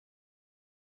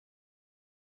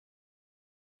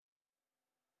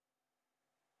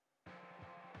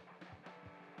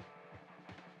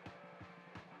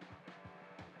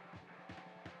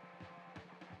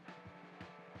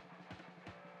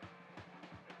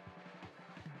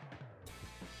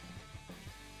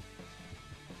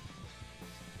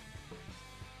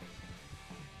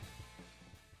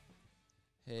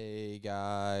Hey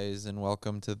guys, and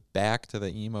welcome to back to the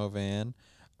emo van.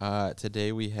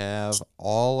 Today we have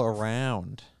all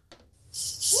around.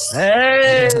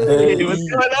 Hey, Hey. what's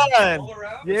going on? All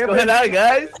around? What's going on,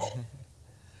 guys?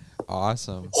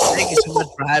 Awesome. Thank you so much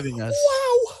for having us.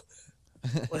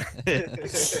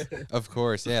 Of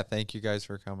course, yeah. Thank you guys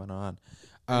for coming on.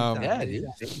 Yeah, dude.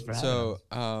 Thank you for having So,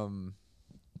 us.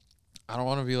 I don't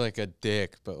want to be like a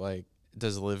dick, but like,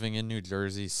 does living in New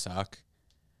Jersey suck?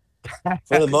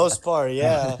 For the most part,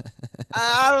 yeah. Great question.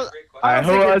 All right,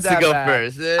 who think wants it's to that go bad.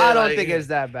 first? I don't think it's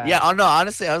that bad. Yeah, oh no,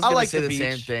 honestly, I was I gonna like say the the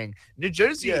same beach. thing. New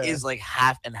Jersey Yeah. is like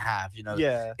half and half, you know.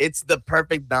 Yeah. It's the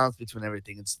perfect balance between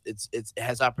everything. It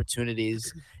has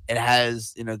opportunities, it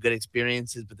has good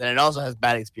experiences, but then it also has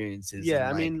bad experiences. Yeah.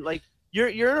 and, I mean, like you're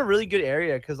in a really good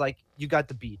area because like you got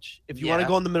the beach. If you want to Yeah.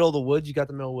 go in the middle of the woods, you got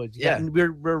the middle of the woods. Yeah. And we're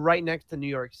right next to New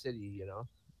York City,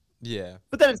 Yeah.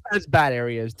 But then it's bad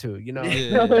areas too,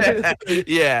 Yeah.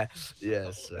 yeah,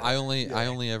 yes. I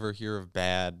only ever hear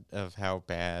of how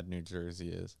bad New Jersey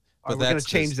is. We're But gonna that's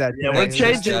change just- that. Yeah, today. we're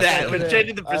changing that's that. today. We're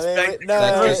changing the I mean, perspective. no,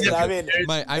 That's I just-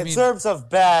 mean,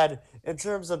 in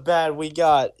terms of bad, we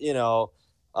got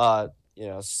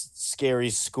scary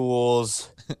schools,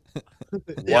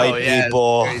 white yeah,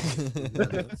 people.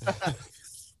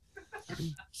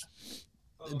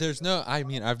 There's no, I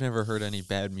mean, I've never heard any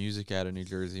bad music out of New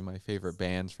Jersey. My favorite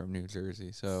band's from New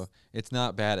Jersey, so it's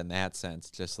not bad in that sense.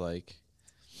 Just like,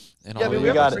 in Yeah, I all mean, the we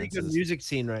other have a pretty good senses. music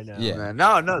scene right now. Yeah.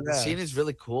 No, the Yeah. scene is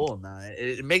really cool. Man.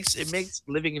 It makes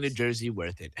living in New Jersey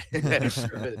worth it. I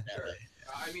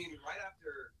mean, right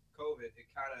after COVID, it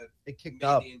kind of It kicked made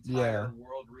up. the entire Yeah.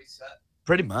 world reset.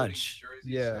 Pretty including much. New Jersey.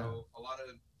 Yeah. So a lot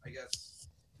of, I guess,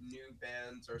 new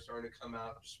bands are starting to come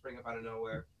out, spring up out of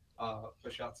nowhere,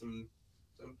 push out some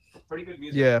pretty good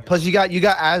music. Yeah. Plus, you got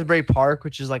Asbury Park,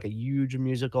 which is like a huge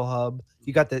musical hub.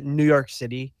 You got the New York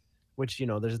City, which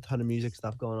there's a ton of music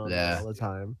stuff going on there Yeah. all the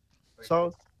time.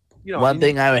 So, I One mean,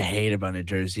 thing I would hate about New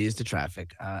Jersey is the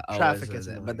traffic. Traffic is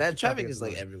but annoying. that traffic Traffic is is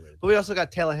like annoying. everywhere. But we also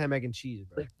got Taylor ham, egg, and cheese,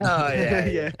 bro. Oh yeah,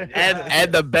 Yeah.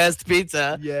 and the best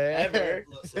pizza Yeah. ever.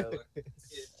 Look, if you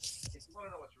want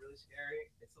to know what's really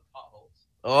scary, it's the potholes.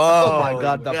 Oh, my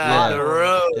God, the Yeah. the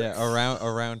road. Yeah,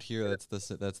 around here, it's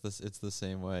the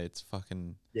same way. It's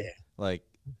fucking Yeah. like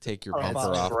take your Oh, bumper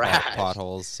it's off trash.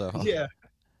 potholes. So Yeah.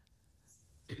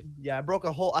 Yeah, I broke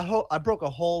a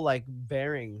whole like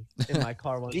bearing in my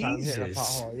car one time hitting a Jesus.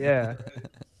 pothole. Yeah.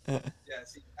 Yeah,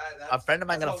 see, A friend of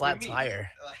mine that's got a what we flat mean.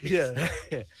 tire. Like,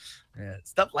 Yeah. Yeah,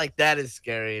 stuff like that is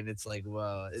scary, and it's like,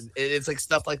 wow, it's like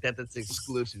stuff like that that's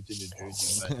exclusive to New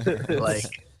Jersey. But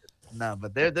like, no,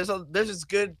 but there's it's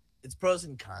good. It's pros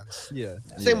and cons. Yeah.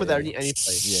 Yeah, Same with yeah. any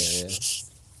place.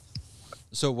 yeah.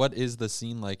 So what is the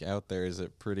scene like out there? Is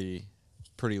it pretty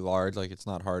large? Like it's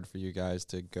not hard for you guys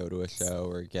to go to a show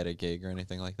or get a gig or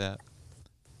anything like that?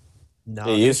 No,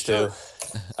 It used to.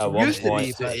 At one Used to be,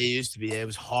 point. but- It used to be. It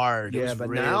was hard. It Yeah, was but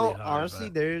really now hard, honestly,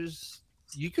 but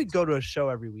you could go to a show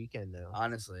every weekend now.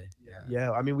 honestly,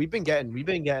 Yeah, I mean we've been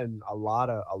getting a lot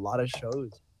of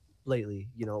shows lately.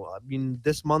 I mean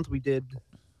this month we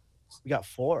got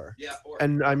 4. Yeah, or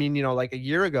And I mean, like a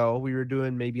year ago we were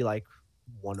doing maybe like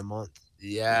 1 a month.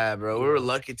 yeah, bro. We were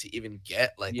lucky to even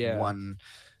get like Yeah. one,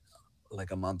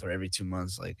 like a month or every 2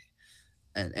 months, like,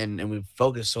 and we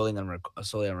focus solely on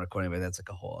recording, but that's like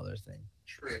a whole other thing.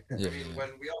 true. Yeah. I mean, when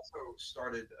we also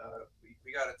started,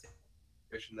 we got a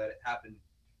situation that it happened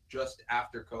just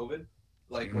after COVID,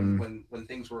 like when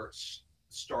things were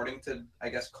starting to, I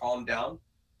guess, calm down.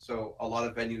 So a lot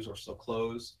of venues are still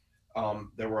closed.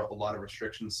 There were a lot of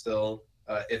restrictions still.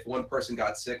 If one person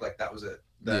got sick, like that was it.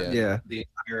 Yeah. The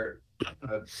entire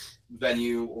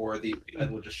venue or the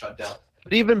event would just shut down.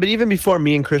 But even before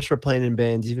me and Chris were playing in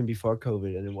bands, even before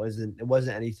COVID, and it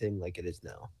wasn't anything like it is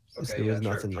now. Okay, It yeah, was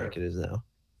sure, nothing sure. like it is now.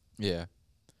 Yeah.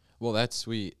 Well, that's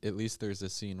sweet. At least there's a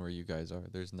scene where you guys are.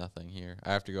 There's nothing here.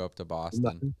 I have to go up to Boston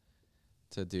Nothing.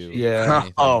 to do. Yeah.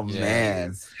 anything. Oh Yeah.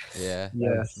 man. Yeah.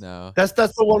 Yeah. No. That's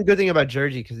the one good thing about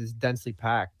Jersey because it's densely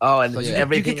packed. Oh, and So you-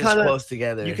 everything you is could kinda- close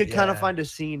together. You could kind of Yeah. find a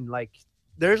scene like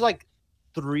there's like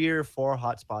 3 or 4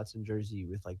 hot spots in Jersey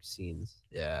with like scenes.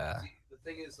 Yeah. See, the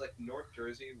thing is, like North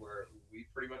Jersey, where we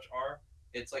pretty much are,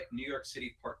 it's like New York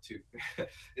City Part 2.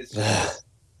 It's just,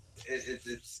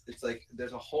 it's like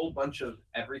there's a whole bunch of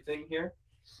everything here,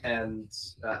 and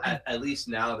at least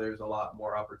now there's a lot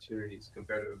more opportunities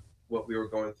compared to what we were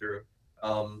going through.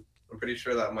 I'm pretty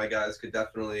sure that my guys could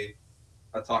definitely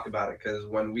talk about it because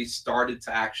when we started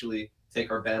to actually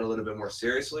take our band a little bit more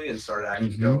seriously and started to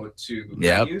actually go to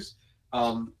Yep. venues,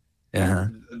 Yeah.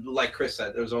 like Chris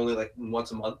said, there was only like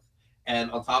once a month.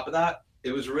 And on top of that,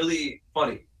 it was really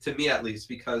funny to me at least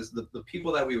because the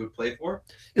people that we would play for,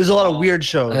 There's a lot of weird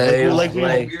shows. It was Like,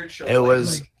 like- weird show. it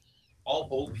was- all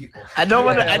old people. I don't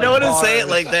want to. Yeah, I don't like want to say it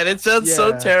bars. like that. It sounds so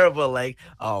Yeah. terrible. Like,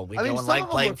 oh, we I mean, don't some like of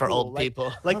them playing were for cool, old like-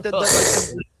 people. like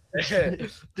the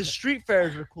street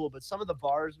fairs were cool, but some of the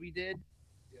bars we did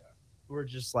were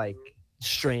just like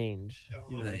strange. Oh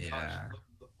You my know? gosh, Yeah.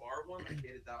 the bar one, I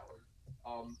hated that one.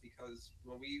 Because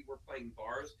when we were playing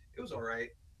bars, it was all right.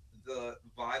 The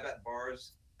vibe at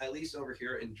bars, at least over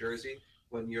here in Jersey,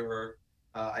 when you're,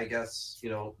 I guess,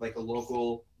 like a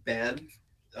local band,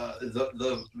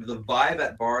 the vibe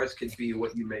at bars could be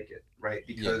what you make it, right?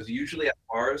 Because usually at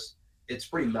bars, it's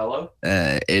pretty mellow.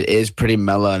 It is pretty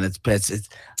mellow, and it's.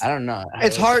 I don't know.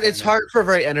 It's hard. It's hard for a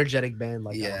very energetic band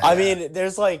like Yeah. that. I mean,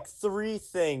 there's like three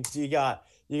things. You got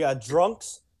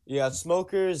drunks, you got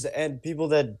smokers, and people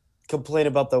that complain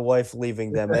about their wife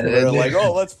leaving them, and they're like,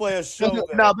 "Oh, let's play a show." there."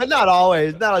 No, but not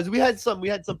always. Not always. We had some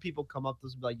people come up to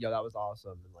us and be like, "Yo, that was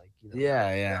awesome," and like, you know.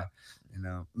 Yeah. We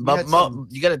But had some-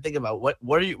 you got to think about what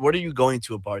are you going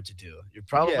to a bar to do? You're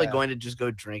probably Yeah. going to just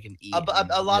go drink and eat. A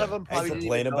lot of and- them probably And didn't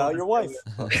complain even about know your that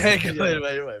wife. Complain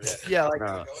about your wife, Yeah, like No,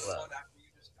 Go to but- one after you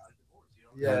just got a divorce,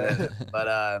 yeah.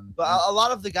 But But a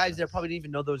lot of the guys there probably didn't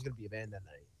even know there was gonna be a band that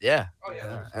night. yeah. Oh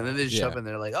yeah. And then they just show up Yeah. and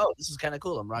they're like, "Oh, this is kind of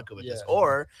cool. I'm rocking with this." Yeah.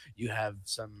 Or you have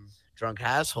some drunk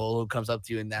asshole who comes up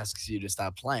to you and asks you to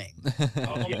stop playing.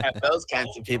 You have those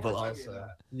kinds of people also.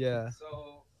 Yeah.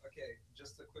 So, okay,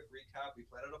 just a quick recap. We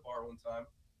played at a bar one time,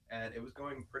 and it was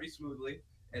going pretty smoothly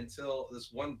until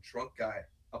this one drunk guy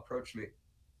approached me,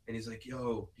 and he's like,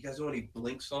 "Yo, you guys know any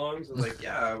Blink songs?" I was like,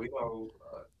 "Yeah, we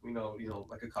know,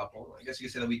 like a couple. I guess you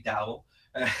could say that we dabble."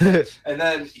 And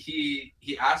then he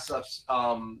asked us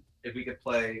if we could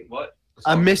play what? The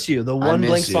I song miss you. The one Miss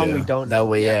Blink song You. we don't That know.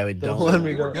 way, yeah, we The don't. one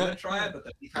we we were don't- gonna try it, but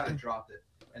then he kind of dropped it.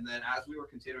 And then as we were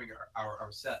continuing our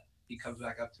set, he comes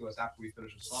back up to us after we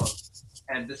finish the song,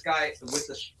 and this guy with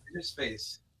the his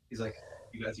face, he's like,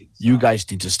 "You guys need to stop. You guys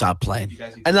need to stop playing. You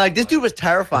guys need And to like stop this dude playing." was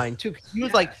terrifying too. He was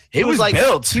Yeah. like He was like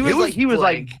built. He was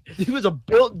like he was a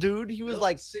built dude. He was Built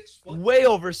like 6 foot, way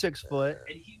over 6 foot,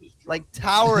 and he was drunk. like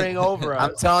towering over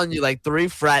I'm us. telling you, like 3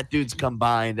 frat dudes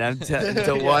combined into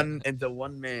Yeah.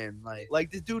 one man. Like,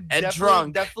 Like this dude And definitely,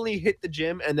 drunk. definitely hit the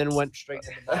gym and then went straight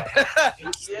to the bar.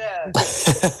 yeah.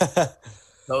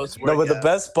 Those No, but were- the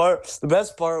best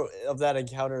part of that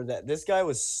encounter, that this guy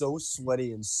was so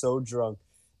sweaty and so drunk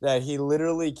that he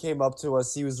literally came up to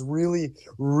us. He was really,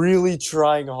 really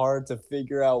trying hard to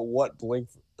figure out what Blink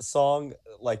song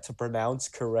like to pronounce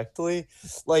correctly.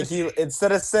 Like he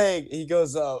instead of saying, he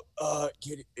goes,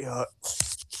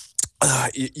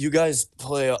 you guys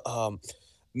play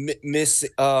missing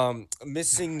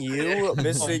you,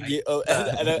 missing you.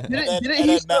 Didn't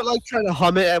he start like trying to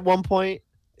hum it at one point?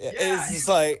 It's just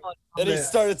like, and he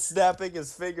started snapping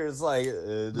his fingers like,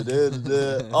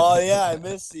 oh yeah, I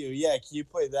miss you. Yeah, can you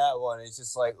play that one? It's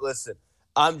just like, listen,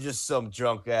 I'm just some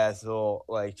drunk asshole,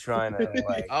 like trying to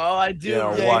like. Oh, I do. You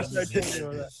know, yeah, watch- he started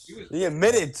doing that. He was He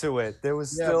admitted to it. There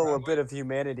was Yeah, still bro. a bit of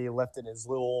humanity left in his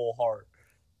little old heart.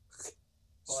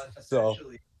 But So-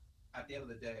 essentially, at the end of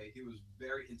the day, he was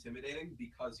very intimidating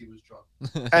because he was drunk.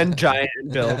 And giant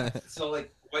and built. So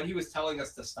like when he was telling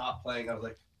us to stop playing, I was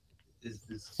like, "Is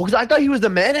this?" Well, because I thought he was the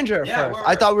manager at Yeah, first. we're-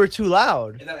 I thought we were too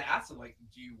loud. And then I asked him like,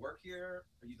 "Do you work here?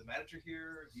 Are you the manager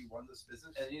here? Do you run this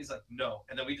business?" And he's like, "No."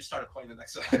 And then we just started playing the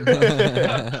next song.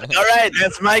 All right,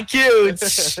 that's my cue.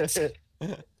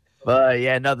 But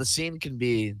yeah, no, the scene can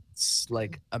be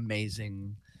like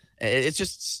amazing. It's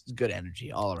just good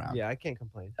energy all around. Yeah, I can't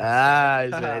complain. Ah,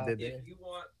 If you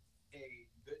want a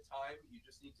good time, you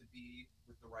just need to be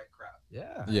with the right crowd.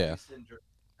 yeah, Yeah.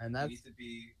 and You that's need to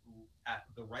be at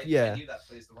the right Yeah. venue that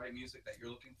plays the right music that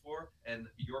you're looking for, and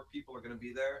your people are going to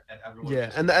be there, and everyone.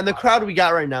 Yeah, and the crowd we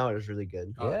got right now is really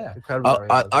good. yeah. The crowd we got right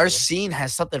now is Our really good. scene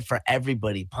has something for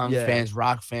everybody: punk Yeah. fans,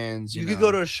 rock fans. You You could know.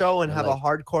 go to a show and and have like- a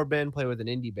hardcore band play with an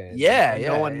indie band. Yeah, And yeah.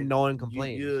 No one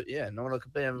complains. Yeah, no one will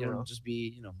complain. Everyone know. will just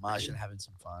be, moshing, having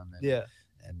some fun. And, Yeah.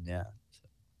 and yeah.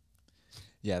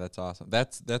 Yeah, that's awesome.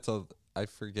 That's a I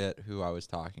forget who I was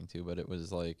talking to, but it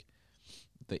was like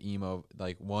the emo,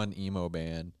 like one emo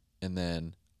band, and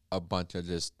then a bunch of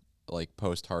just like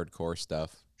post-hardcore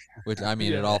stuff, which I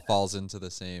mean, it all falls into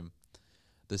the same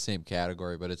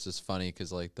category. But it's just funny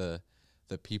because like the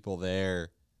people there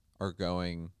are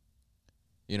going,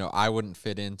 I wouldn't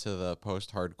fit into the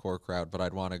post-hardcore crowd, but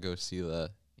I'd want to go see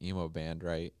the emo band,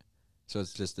 right? So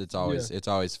it's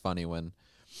always funny when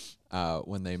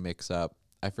they mix up.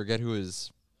 I forget who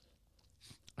was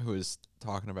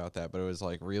talking about that, but it was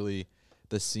like really,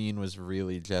 the scene was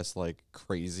really just like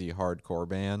crazy hardcore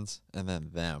bands, and then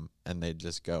them, and they'd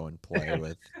just go and play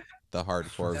with the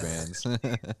hardcore bands.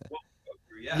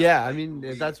 Yeah, I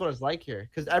mean that's what it's like here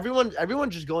because everyone's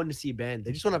just going to see a band.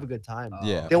 They just want to have a good time.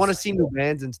 Yeah. They want to see new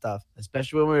bands and stuff.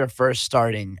 Especially when we were first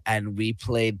starting and we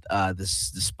played the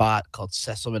spot called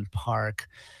Cecilman Park,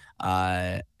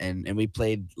 and we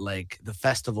played like the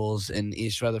festivals in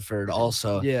East Rutherford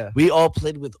also. Yeah. We all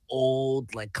played with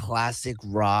old like classic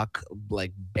rock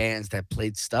like bands that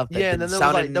played stuff that Yeah, and then didn't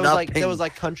there was sound like there was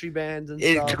like country bands and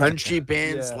stuff. country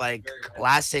bands Yeah. like Very country.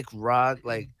 classic rock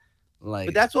like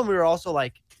But that's when we were also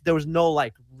like there was no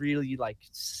like really like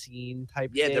scene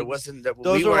type. yeah, there gigs. wasn't Those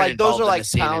we are weren't like those involved are in like the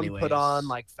scene town anyways. put on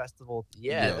like festival.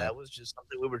 yeah, Yeah. that was just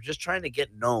something we were just trying to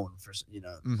get known for, you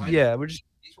know. Mhm. Yeah, we're just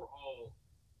These were all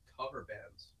cover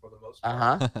bands for the most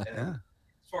part. Uh-huh. And Yeah.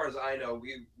 as far as I know,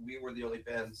 we were the only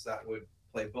bands that would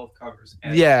play both covers.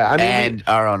 And yeah. I mean, And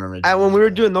our own original. and when we were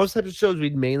doing those types of shows,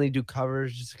 we'd mainly do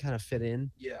covers just to kind of fit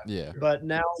in. yeah, Yeah. But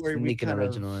now we sneak an kind of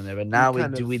original in there, but now we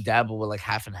kind do of- we dabble with like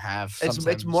half and half. it's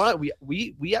sometimes. more like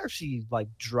we actually like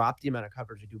dropped the amount of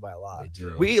covers we do by a lot. We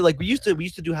do. We used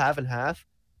to do half and half.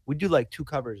 We do like 2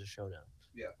 covers a show now.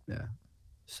 Yeah. Yeah.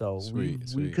 So Sweet,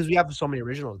 sweet. because we have so many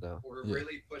originals now. we're Yeah.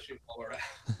 really pushing all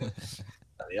around.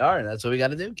 We are, and that's what we got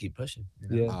to do. Keep pushing. you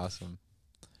know? Yeah. Awesome.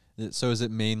 So is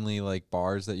it mainly like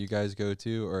bars that you guys go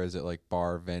to, or is it like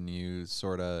bar venues,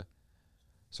 sort of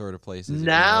places? if you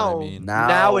know Now- what I mean?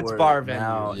 Now it's we're- bar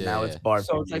Now, venues. now Yeah. it's bar.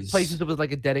 So it's like venues. places with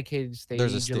like a dedicated stage.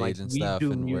 There's a and, like, stage and we stuff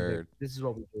do and music. where- This is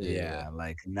what we do. Yeah,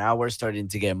 like now we're starting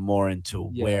to get more into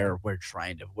Yeah. where we're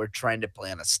trying to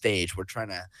play on a stage. We're trying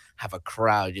to have a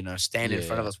crowd, you know, stand in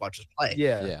front of Yeah. us, watch us play.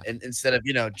 Yeah. Yeah. And instead of,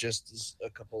 you know, just a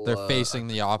couple. They're facing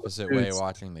the opposite way dudes.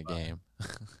 watching the game.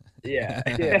 Yeah,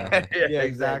 Yeah,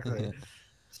 exactly.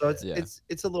 So it's Yeah.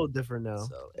 it's a little different now.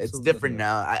 So It's it's a little different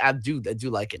now. I do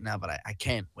like it now, but I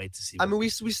can't wait to see. I mean, we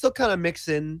still kind of mix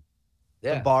in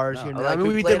the bars here. and there. I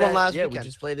mean, we played did one at- last Yeah, weekend. we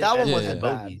just played it. That one at wasn't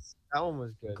bad. Bogies That one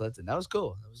was in good. Clinton. That was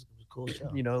cool. That was a cool show.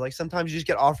 You know, like sometimes you just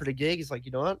get offered a gig. It's like,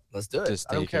 you know what? Let's do it. Just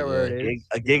I don't take care it, where yeah. it is.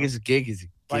 A gig is a gig is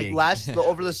a Like gig.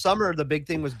 over the summer, the big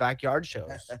thing was backyard shows.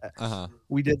 Uh-huh.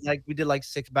 We did like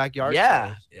 6 backyard yeah,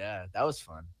 shows. yeah, that was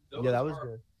fun. Those Yeah, that was are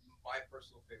good. my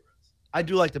personal favorites. I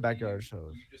do like the backyard you,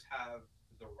 shows. You just have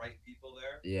the right people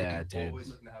there. Yeah, You're dude. Always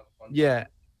looking to have a fun Yeah. time,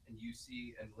 and you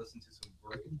see and listen to some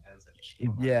great bands that just Yeah.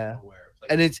 come out of nowhere.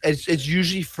 Like, And it's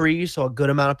usually free, so a good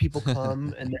amount of people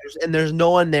come, and there's no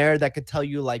one there that could tell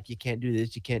you like you can't do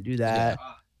this, you can't do that.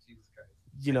 Jesus Christ.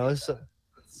 You know, I hate so that.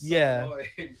 That's so yeah.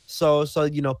 annoying. so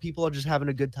you know, people are just having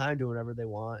a good time doing whatever they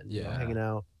want, and, you know, Yeah. hanging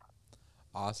out.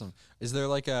 Awesome. Is there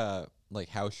like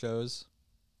house shows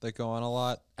that go on a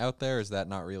lot out there? Is that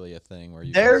not really a thing where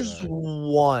you? guys There's are-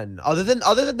 one other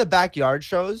than the backyard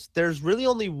shows. There's really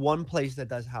only one place that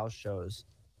does house shows.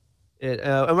 And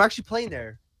we're actually playing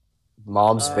there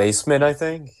Mom's Uh, basement, I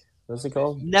think. What's it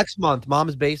called? next month.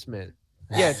 Mom's basement.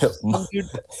 Yeah, it's some dude,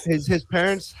 his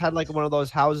parents had like one of those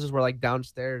houses where like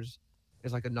downstairs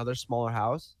is like another smaller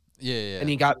house, Yeah. and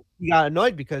he got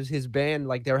annoyed because his band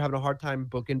like they were having a hard time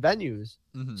booking venues,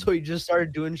 Mhm. so he just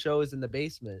started doing shows in the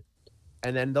basement,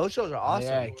 and then those shows are awesome.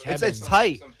 Yeah, it's Kevin.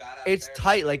 tight. Some badass It's bands.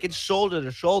 tight. Like it's shoulder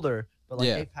to shoulder, but like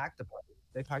Yeah. they packed the place.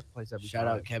 They packed the place every Shout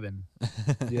time. out Kevin.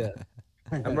 Yeah.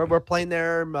 And we're playing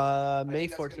there I May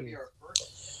think that's gonna be 14th. our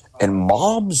first, And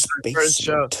Mom's First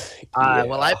show. basement.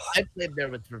 Well, Yeah. I played there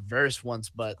with Reverse once,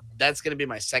 but that's gonna be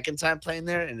my second time playing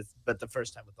there, and but the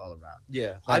first time with All Around.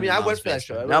 Yeah. Playing I mean, in I Mom's went for that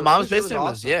basement. show. No, Mom's It was basement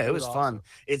was awesome. yeah, it was fun. awesome.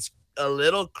 It's a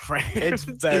little cramped. It's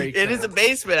very It is a cramped.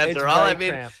 basement It's after all. I very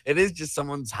mean, cramped. it is just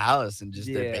someone's house and just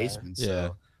their Yeah. basement. Yeah.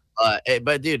 So,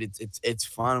 but dude, it's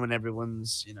fun when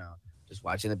everyone's just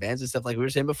watching the bands and stuff like we were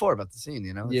saying before about the scene.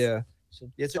 Yeah. so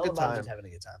Yeah, it's a all good about time. just having a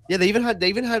good time. Yeah, they even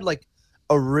had like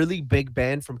a really big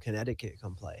band from Connecticut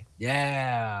come play.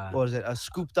 Yeah, What was it?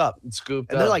 Scooped Up. scooped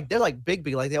And they're like big.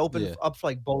 Like they open Yeah. up for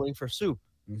like Bowling for Soup.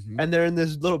 Mhm. And they're in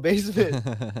this little basement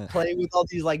playing with all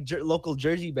these like local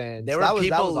Jersey bands. There That were was-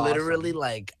 that people was awesome. literally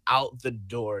like out the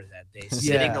door that day,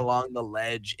 sitting Yeah. along the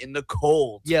ledge in the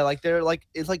cold. Yeah, like they're like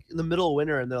it's like in the middle of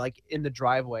winter and they're like in the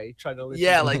driveway trying to listen.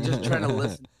 Yeah, to like music. just trying to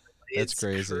listen. That's It's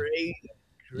crazy.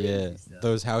 Yeah, crazy stuff.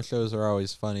 those house shows are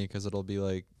always funny because it'll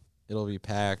be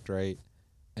packed, right?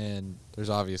 And there's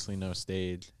obviously no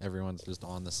stage. Everyone's just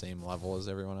on the same level as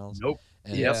everyone else. Nope.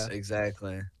 And Yeah. Yes,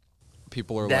 exactly.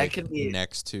 people are That like could be-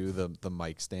 next to the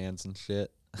mic stands and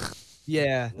shit.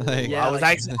 Yeah. Like- Yeah, I was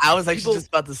like, actually people- just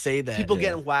about to say that. people Yeah.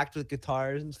 getting whacked with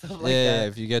guitars and stuff like yeah, that.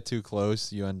 if you get too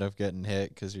close, you end up getting hit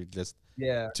because you're just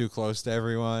Yeah. too close to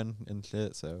everyone and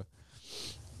shit. So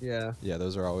Yeah. yeah,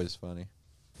 those are always funny.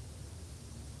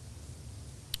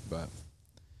 But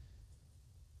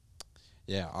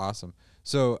yeah, awesome.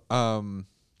 So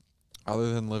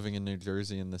Other than living in New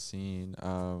Jersey in the scene,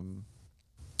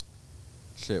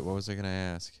 shit, what was I gonna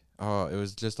ask? Oh, it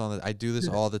was just on the. I do this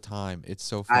all the time. It's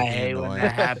so I fucking hate annoying. when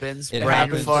that happens. It Brain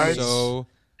happens farts. so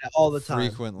all the time.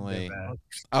 frequently. bad.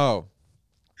 Oh,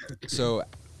 so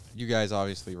you guys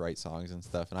obviously write songs and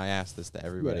stuff, and I asked this to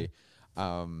everybody.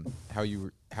 How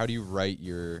do you write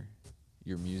your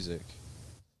music?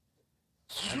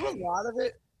 We do a lot of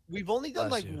it. We've only done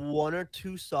Bless like you. 1 or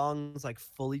 2 songs like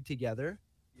fully together.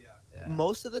 Yeah. Yeah.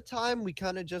 Most of the time, we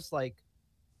kind of just like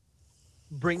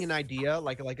bring an idea,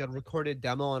 like a recorded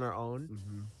demo on our own,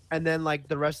 Mhm. and then like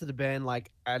the rest of the band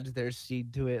like adds their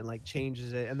seed to it and like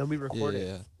changes it, and then we record it.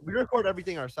 Yeah. We record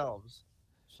everything ourselves.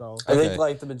 So I Okay. think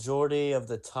like the majority of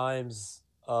the times,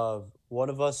 one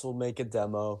of us will make a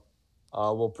demo,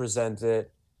 we'll present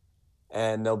it,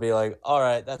 and they'll be like, "All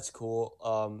right, that's cool."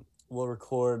 We'll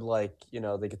record like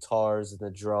the guitars and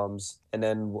the drums, and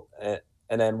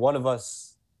then one of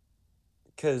us,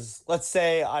 because let's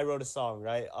say I wrote a song,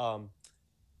 right?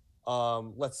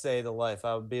 Let's say The Life.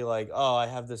 I would be like, "Oh, I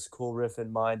have this cool riff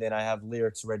in mind, and I have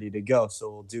lyrics ready to go." So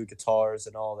we'll do guitars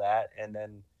and all that, and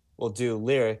then we'll do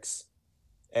lyrics,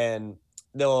 and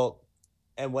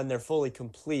when they're fully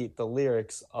complete, the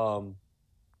lyrics,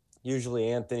 usually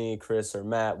Anthony, Chris, or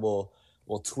Matt will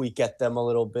tweak at them a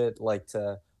little bit, like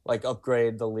to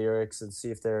upgrade the lyrics and see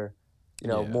if they're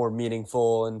Yeah. more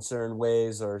meaningful in certain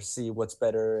ways, or see what's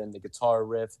better in the guitar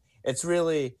riff. It's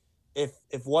really, if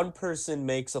one person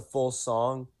makes a full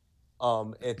song,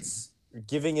 it's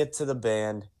giving it to the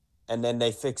band, and then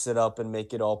they fix it up and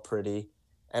make it all pretty,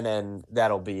 and then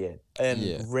that'll be it. And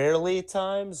Yeah. rarely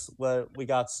times where we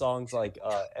got songs like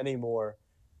anymore,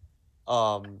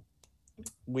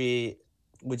 we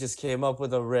just came up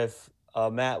with a riff.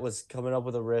 Matt was coming up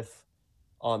with a riff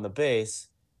on the bass,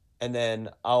 and then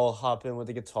I'll hop in with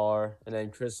the guitar, and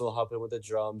then Chris will hop in with the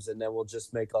drums, and then we'll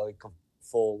just make like a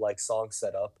full like song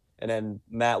setup, and then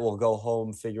Matt will go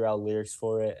home, figure out lyrics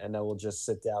for it, and then we'll just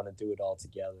sit down and do it all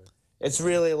together. It's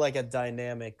really like a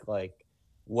dynamic like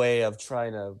way of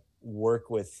trying to work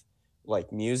with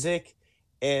like music,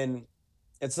 and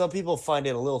some people find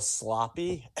it a little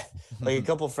sloppy. Like a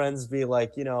couple friends be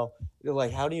like, they're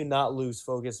like, how do you not lose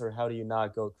focus, or how do you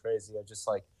not go crazy? I'm just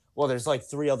like, well, there's like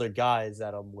 3 other guys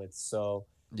that I'm with, so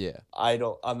Yeah.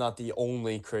 I'm not the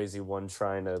only crazy one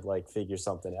trying to like figure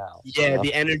something out. Yeah,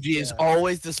 the energy is Yeah.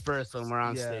 always dispersed when we're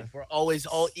on Yeah. stage. We're always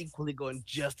all equally going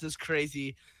just as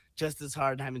crazy, just as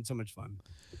hard, and having so much fun.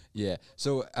 Yeah.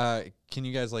 So, can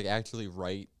you guys like actually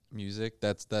write music?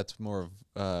 That's more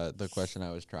of the question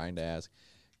I was trying to ask.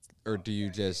 Or do you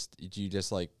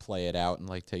just like play it out and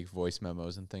like take voice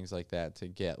memos and things like that to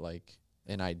get like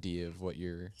an idea of what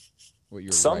you're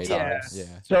writing? Sometimes.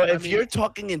 Yeah. So I if mean- you're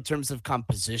talking in terms of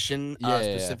composition, Yeah.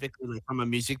 specifically like from a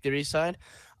music theory side,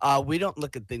 we don't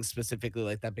look at things specifically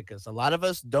like that because a lot of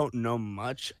us don't know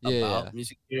much Yeah. about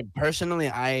music theory. Personally,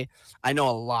 I know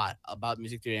a lot about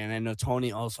music theory, and I know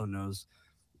Tony also knows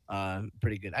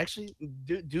pretty good. Actually,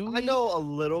 do I we? know a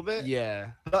little bit.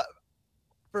 Yeah.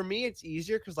 For me, it's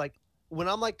easier because like when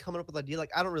I'm like coming up with an idea,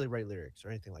 like I don't really write lyrics or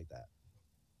anything like that.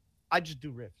 I just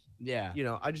do riffs. Yeah.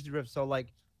 I just do riffs. So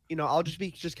like, I'll just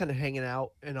be kind of hanging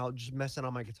out, and I'll just mess it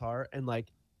on my guitar, and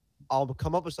like I'll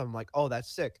come up with something like, oh, that's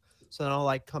sick. So then I'll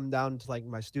like come down to like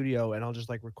my studio, and I'll just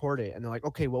like record it, and they're like,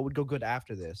 okay, what would go good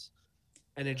after this?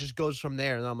 And it just goes from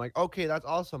there. And I'm like, okay, that's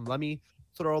awesome. Let me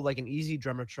throw like an easy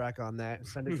drummer track on that and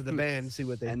send it to the band, see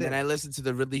what they And think. then I listen to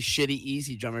the really shitty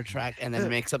easy drummer track and then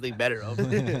make something better of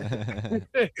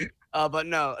it. But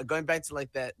no, going back to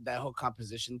like that whole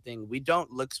composition thing, we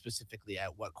don't look specifically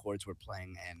at what chords we're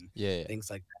playing and Yeah. things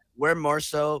like that. We're more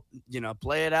so,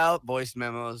 play it out, voice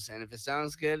memos, and if it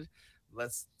sounds good,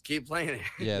 let's keep playing it.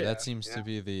 Yeah, that seems Yeah. to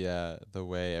be the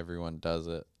way everyone does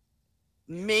it.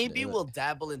 Maybe Yeah. we'll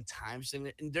dabble in time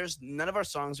signature, and there's none of our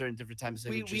songs are in different time we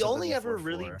signatures. only ever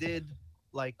really did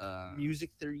like Uh,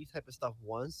 music theory type of stuff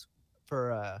once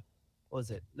for what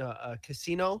was it? No,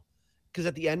 Casino. Because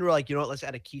at the end we're like, you know what? Let's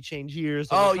add a key change here. So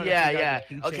Oh we're trying to yeah, figure out yeah. the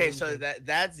key Okay, change so and-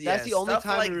 that's the only stuff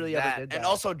time we like really ever that. did And that.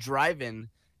 also driving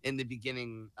in the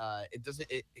beginning, it doesn't.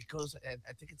 It goes.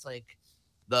 I think it's like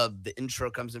the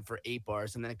intro comes in for 8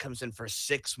 bars and then it comes in for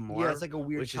 6 more. yeah, it's like a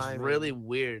weird which timing. is really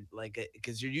weird, like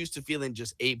because you're used to feeling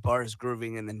just 8 bars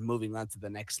grooving and then moving on to the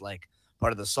next like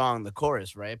part of the song, the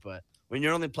chorus, right? But when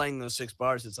you're only playing those 6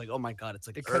 bars, it's like, oh my god, it's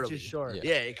like it cuts early. you short. Yeah.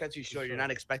 Yeah, it cuts you short. You're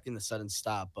not expecting the sudden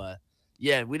stop, but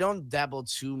yeah, we don't dabble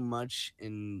too much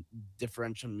in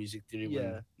differential music theory.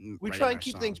 Yeah. when We writing try our and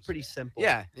keep things songs. pretty simple.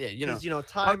 Yeah, yeah, you know,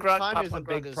 'Cause, time, punk rock, time pop is a punk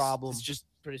rock big problem. It's just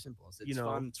pretty simple. It's You know.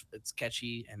 fun. It's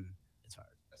catchy and it's hard.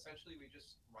 Essentially, we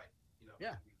just write.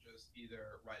 Yeah. We just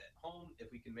either write at home.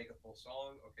 If we can make a full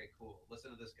song, okay, cool.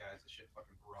 Listen to this, guys. This shit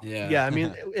fucking rocks. Yeah. Yeah, I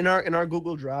mean, in our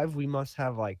Google Drive, we must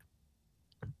have like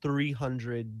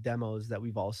 300 demos that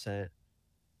we've all sent.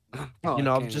 Oh, You I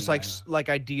know, can't just imagine. like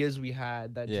ideas we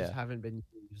had that Yeah. just haven't been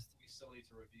used. We still need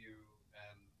to review,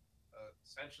 and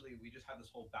essentially, we just have this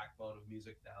whole backbone of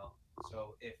music now.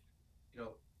 So if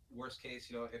worst case,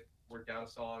 if we're down a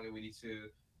song and we need to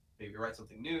maybe write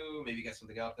something new, maybe get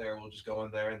something out there, we'll just go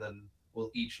in there and then we'll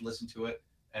each listen to it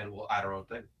and we'll add our own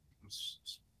thing.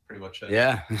 It's pretty much it.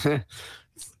 Yeah.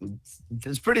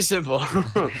 It's pretty simple.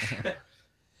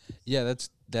 Yeah,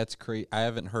 that's great. I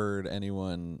haven't heard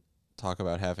anyone talk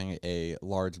about having a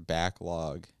large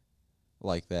backlog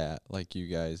like that, like you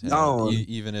guys have. No.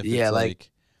 Even if Yeah, it's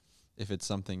like- if it's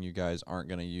something you guys aren't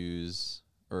gonna use,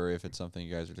 or if it's something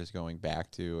you guys are just going back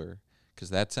to, or because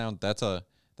that's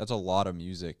a lot of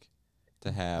music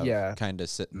to have, Yeah. kind of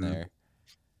sitting Mm. there.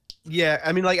 Yeah,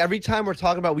 I mean, like every time we're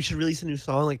talking about we should release a new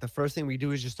song, like the first thing we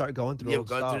do is just start going through Yeah, old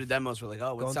going stuff. through the demos, we're like,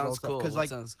 oh, what Going through sounds old stuff, cool? 'cause, What like-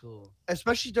 sounds cool?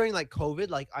 Especially during like COVID,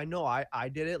 like I know I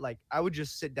did it. Like I would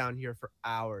just sit down here for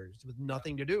hours with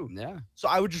nothing to do. Yeah. So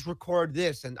I would just record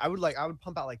this, and I would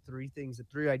pump out like three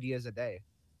ideas a day.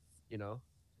 You know?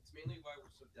 It's mainly why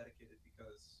we're so dedicated,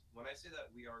 because when I say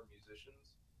that we are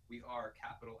musicians, we are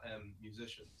capital M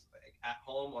musicians. Like at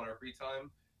home on our free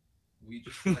time, we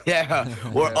just Yeah,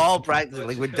 we're all practicing.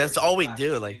 Like that's all we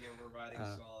do. Like, practicing and we're writing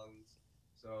songs.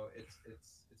 So it's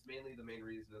mainly the main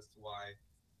reason as to why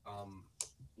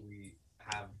we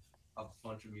have a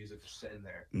bunch of music just sitting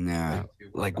there. nah. to work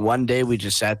Like on. one day we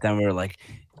just sat down. We were like,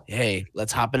 hey,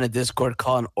 let's hop in a Discord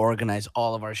call and organize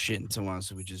all of our shit into one.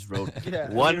 So we just wrote. Yeah.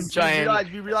 One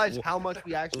giant- We realized how much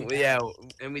we actually. Yeah,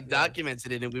 and we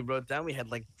documented it and we wrote down. We had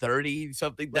like 30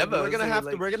 something Like, demos. we're gonna and have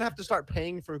like, to. We're gonna have to start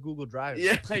paying for Google Drive.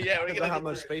 Yeah, yeah. We're Because gonna of how get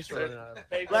much the- space we're running out of.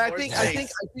 pay for But more I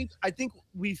space. think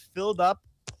we filled up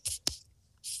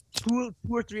two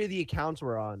or three of the accounts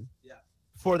we're on. Yeah.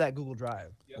 For that Google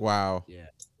Drive. Wow.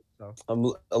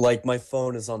 I'm like, my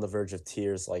phone is on the verge of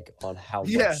tears, like on how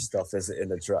Yeah. much stuff is in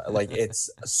the drive. Like it's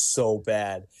so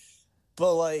bad.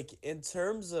 But like in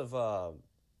terms of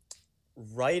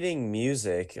writing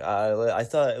music, I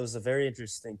thought it was a very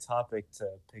interesting topic to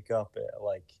pick up.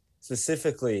 Like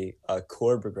specifically,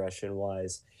 chord progression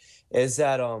wise, is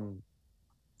that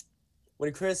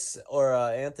when Chris or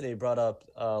Anthony brought up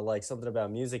like something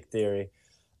about music theory,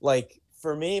 like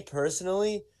for me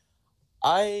personally,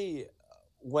 I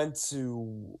went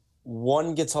to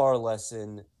one guitar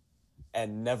lesson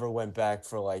and never went back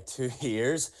for like 2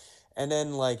 years, and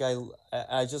then like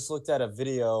I just looked at a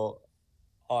video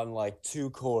on like 2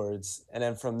 chords, and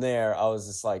then from there I was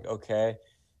just like, okay.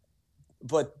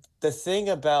 But the thing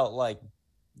about like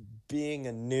being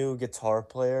a new guitar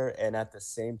player and at the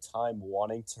same time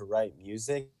wanting to write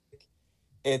music,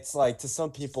 it's like to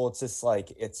some people it's just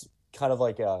like it's kind of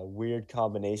like a weird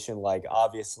combination. Like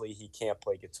obviously he can't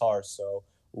play guitar, so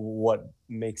what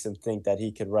makes him think that he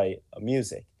could write a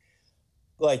music?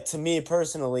 Like to me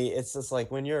personally, it's just like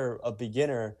when you're a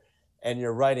beginner and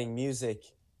you're writing music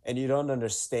and you don't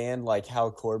understand like how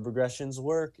chord progressions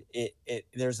work, it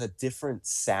there's a different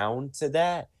sound to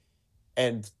that,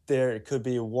 and there could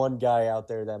be one guy out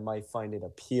there that might find it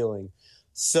appealing.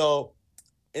 So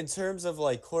in terms of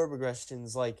like chord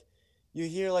progressions, like you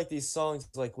hear like these songs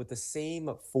like with the same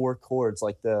 4 chords,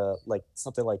 like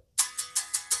something like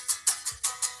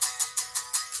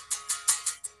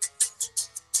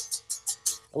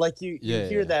you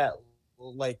hear that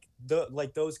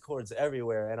like those chords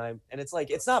everywhere, and it's like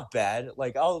it's not bad.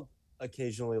 Like I'll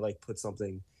occasionally like put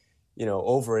something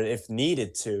over it if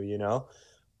needed to,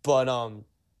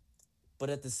 but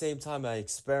at the same time I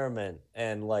experiment,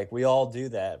 and like we all do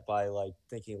that by like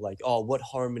thinking like, oh, what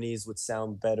harmonies would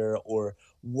sound better, or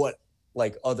what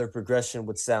like other progression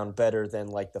would sound better than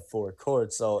like the 4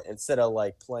 chords. So instead of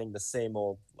like playing the same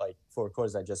old like 4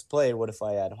 chords I just played, what if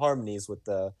I add harmonies with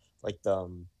the like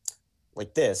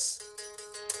this?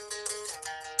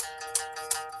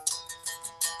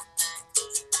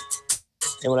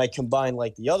 And when I combine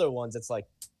like the other ones, it's like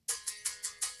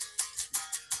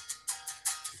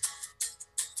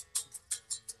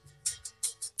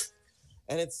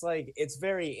and it's like it's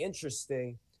very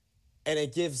interesting, and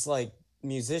it gives like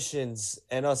musicians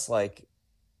and us like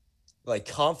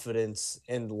confidence,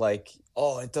 and like,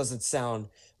 oh, it doesn't sound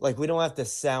like we don't have to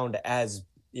sound as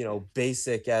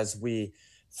basic as we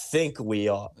think we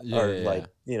are, or like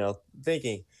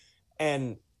thinking.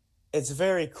 And it's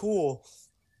very cool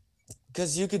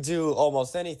because you could do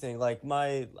almost anything. Like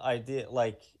my idea,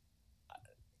 like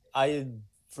I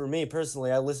for me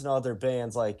personally, I listen to other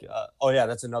bands like, oh yeah,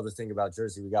 that's another thing about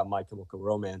Jersey. We got My Chemical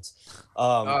Romance.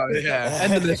 Oh yeah.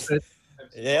 And the Misfits.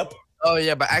 Yep. Oh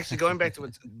yeah, but actually going back to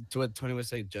what Tony was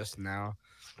saying just now.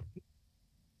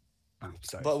 Oh,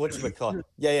 sorry. But what you would call?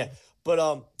 Yeah. But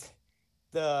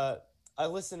I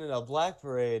listened to Black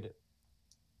Parade,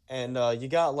 and you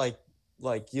got like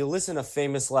you listen to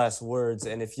Famous Last Words,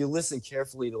 and if you listen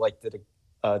carefully to like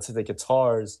to the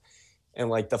guitars and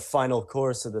like the final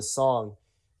chorus of the song,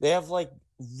 they have like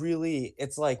really,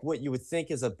 it's like what you would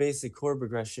think is a basic chord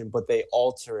progression, but they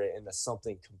alter it into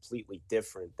something completely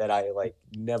different that I like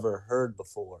never heard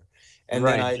before. And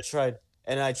then I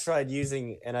tried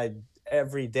using, and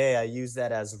every day I use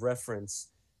that as reference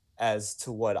as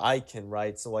to what I can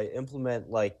write. So I implement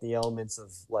like the elements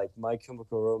of like My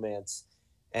Chemical Romance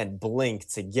and Blink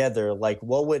together. Like,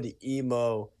 what would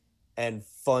emo and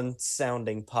fun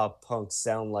sounding pop punk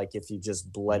sound like if you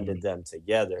just blended them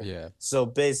together? Yeah. So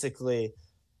basically,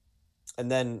 and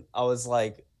then I was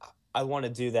like, I want to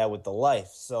do that with the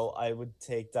Life. So I would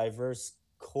take diverse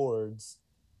chords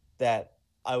that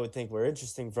I would think were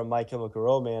interesting from My Chemical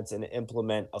Romance and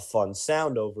implement a fun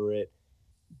sound over it,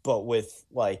 but with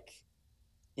like,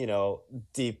 you know,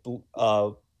 deep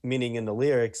meaning in the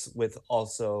lyrics, with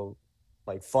also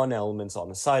like fun elements on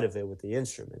the side of it with the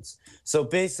instruments. So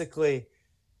basically,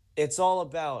 it's all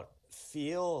about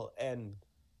feel and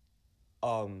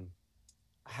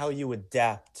how you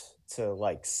adapt to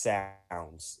like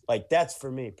sounds. Like, that's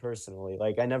for me personally.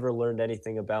 Like, I never learned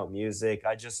anything about music.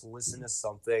 I just listen to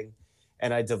something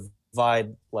and I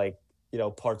divide like, you know,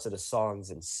 parts of the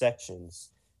songs in sections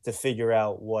to figure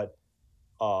out what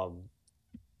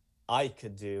I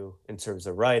could do in terms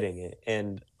of writing it,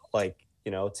 and like,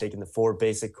 you know, taking the 4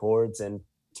 basic chords and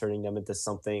turning them into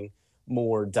something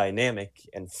more dynamic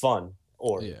and fun,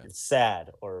 or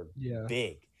sad, or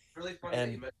big. Really funny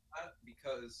that you mentioned that,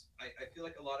 because I feel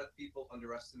like a lot of people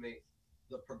underestimate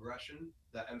the progression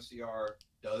that MCR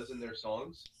does in their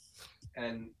songs,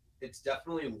 and it's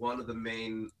definitely one of the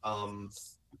main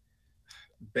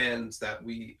bands that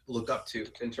we look up to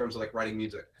in terms of like writing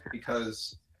music,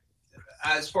 because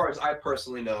as far as I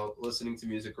personally know, listening to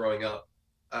music growing up,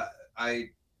 I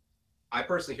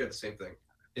personally hear the same thing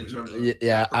in terms of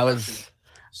I was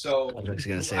just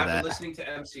gonna say after that. listening to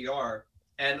MCR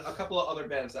and a couple of other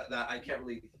bands that I can't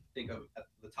really think of at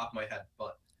the top of my head,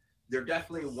 but they're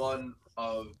definitely one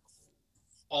of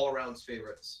all around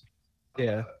favorites.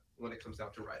 When it comes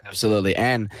down to writing. Absolutely.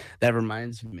 And that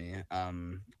reminds me,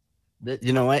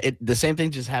 you know what? The same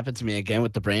thing just happened to me again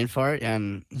with the brain fart,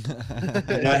 and you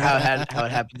know how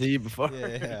it happened to you before.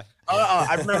 Yeah.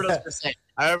 I remember what I was gonna say.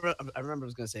 I remember what I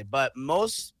was gonna say. But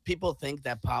most people think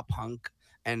that pop punk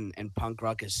and punk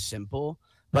rock is simple,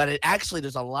 but it actually,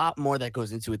 there's a lot more that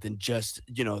goes into it than just,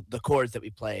 you know, the chords that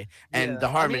we play and the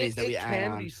harmonies that we add on. It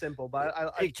can be simple, but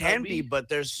it can be, but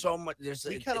there's so much.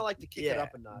 We kind of like to kick it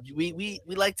up a notch. We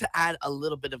like to add a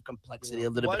little bit of complexity, a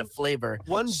little bit of flavor.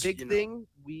 One big thing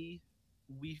we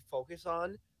focus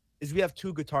on is we have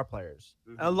 2 guitar players.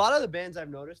 And a lot of the bands I've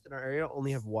noticed in our area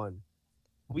only have 1.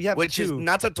 We have which 2. is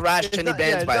not to thrash any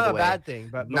bands, by the way. It's not a bad thing,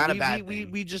 but not a bad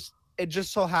thing. We just, it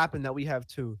just so happened that we have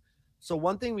 2. So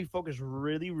one thing we focus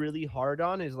really, really hard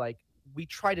on is like, we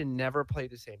try to never play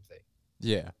the same thing.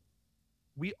 Yeah.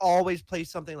 We always play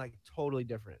something like totally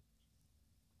different.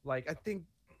 Like, I think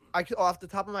I could, off the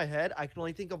top of my head, I can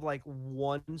only think of like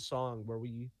 1 song where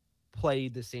we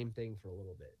played the same thing for a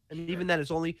little bit, and even then,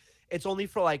 it's only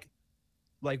for like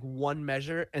 1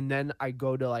 measure, and then I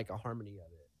go to like a harmony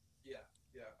of it.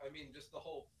 Yeah. I mean, just the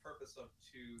whole purpose of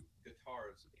 2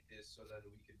 guitars is so that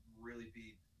we could really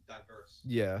be diverse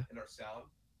in our sound,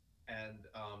 and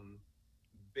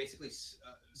basically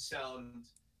sound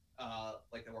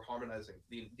like that we're harmonizing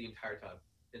the entire time.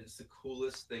 And it's the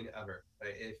coolest thing ever.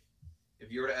 Right?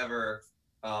 If you were to ever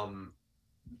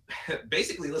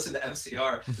basically listen to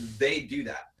MCR, they do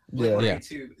that.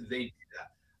 Blink-182, they do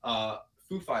that.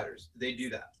 Foo Fighters, they do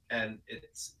that, and it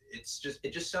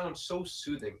just sounds so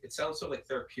soothing. It sounds so like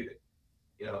therapeutic.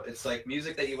 You know, it's like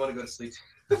music that you want to go to sleep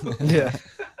to. Yeah.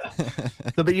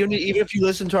 No, but even if you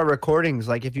listen to our recordings,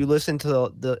 like if you listen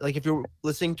to like if you're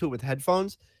listening to it with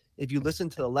headphones, if you listen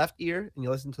to the left ear and you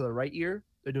listen to the right ear,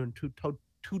 they're doing two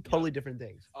totally different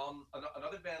things.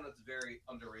 Another band that's very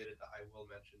underrated that I will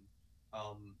mention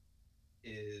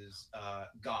is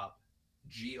Gob,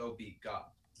 G-O-B, Gob.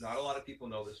 Not a lot of people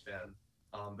know this band.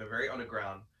 They're very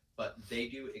underground, but they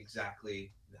do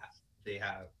exactly that. They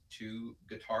have 2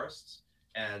 guitarists,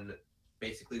 and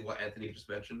basically what Anthony just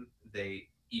mentioned, they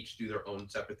each do their own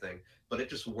separate thing, but it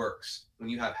just works. When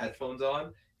you have headphones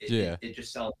on, it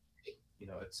just sounds, you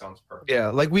know, it sounds perfect. Yeah,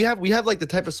 like we have like the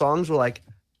type of songs where like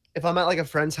if I'm at like a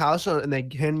friend's house and they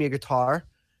hand me a guitar,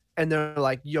 and they're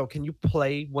like, "Yo, can you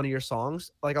play one of your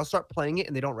songs?" Like I'll start playing it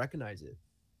and they don't recognize it.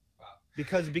 Wow.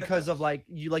 Because of like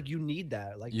you need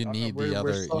that. Like You need we're- the we're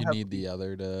other. so You heavily- need the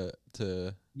other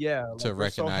to yeah to like, we're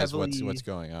so recognize what's heavily-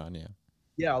 going on. Yeah.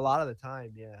 Yeah, a lot of the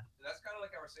time, yeah. And that's kind of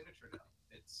like our signature now.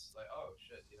 It's like, oh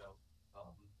shit,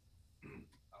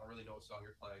 I don't really know what song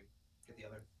you're playing. Get the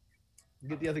other.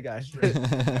 Get the other guy.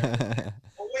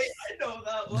 Oh wait, I know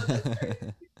that one. That's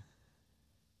crazy.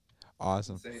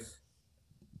 Awesome. Insane.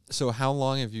 So how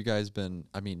long have you guys been?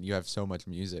 I mean, you have so much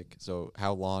music. So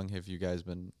how long have you guys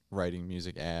been writing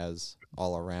music as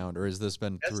all around, or has this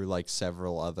been through like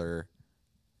several other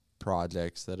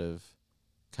projects that have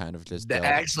kind of just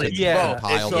Actually, yeah,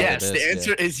 compiled it's- into yes. The this?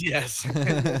 answer is yes.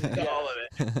 Yeah. All of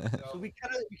it. So we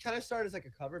kind of started as like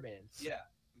a cover band. Yeah.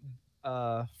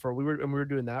 We were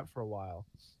doing that for a while,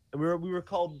 and we were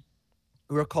called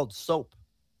SOAP,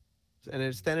 and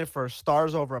it standing for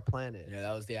Stars Over a Planet. Yeah,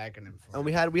 that was the acronym for And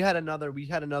it. we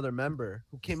had another member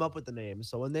who came up with the name.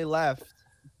 So when they left,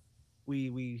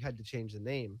 we had to change the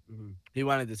name. Mhm. He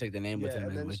wanted to take the name with Yeah, him,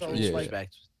 and then which so, was Yeah.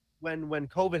 respect. When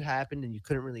COVID happened and you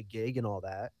couldn't really gig and all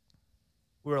that,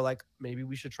 we were like, maybe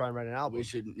we should try and write an album. We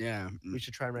should, yeah. We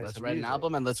should try and write Let's some write an music.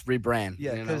 album and let's rebrand.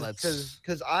 Yeah, you know, let's.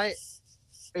 because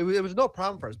it was no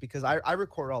problem for us because I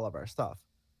record all of our stuff,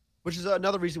 which is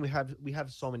another reason we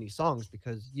have so many songs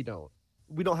because we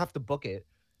don't have to book it,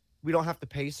 we don't have to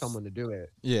pay someone to do it.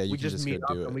 Yeah, you We can just just meet go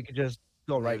up do and it. we could just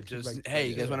go right. Just hey,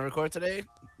 you guys want to record today?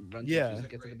 Run some Yeah.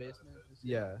 music, get to the basement.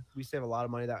 Yeah, we save a lot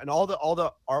of money that, and all the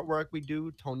artwork we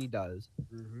do, Tony does.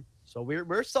 Mhm. So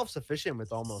we're self sufficient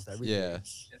with almost everything. Yeah.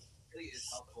 It really is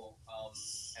helpful.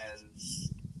 And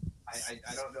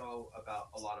I don't know about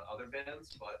a lot of other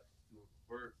bands, but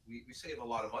we save a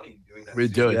lot of money doing that. We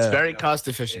too. do. It's Yeah. very You know, cost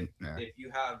efficient. If, Yeah. if you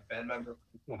have band members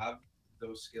who have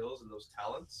those skills and those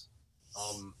talents,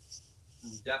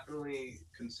 definitely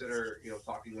consider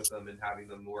talking with them and having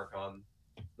them work on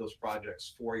those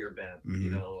projects for your band.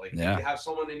 Mhm. Like Yeah. if you have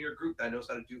someone in your group that knows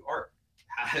how to do art,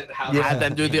 have Yeah. Have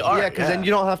them do the art. Yeah, because then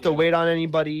you don't have to Yeah. wait on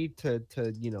anybody to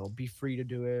be free to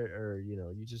do it, or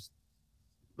you just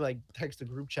like text a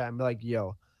group chat and be like,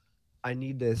 "Yo, I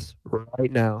need this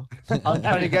right now. I'm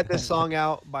trying to get this song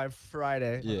out by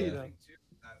Friday." Yeah. You I know? think too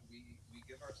that we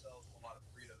give ourselves a lot of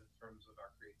freedom in terms of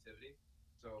our creativity.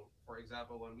 So, for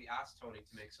example, when we ask Tony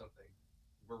to make something,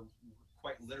 we're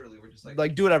quite literally we're just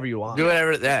Like do whatever you want. Do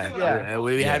whatever. Yeah. Yeah.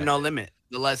 We have Yeah. no limit.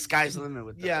 The sky's the limit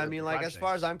with. Yeah, I with mean, the like as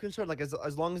far as projects. I'm concerned, like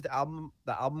as long as the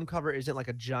album cover isn't like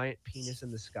a giant penis in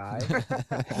the sky,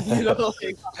 you know,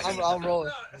 like, I'm rolling.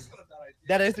 That's not a bad idea.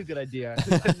 That is a good idea.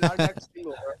 Our next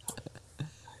single, bro.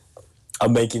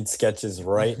 I'm making sketches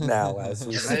right now as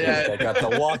we speak. Yeah.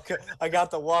 I got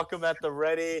the Wacom at the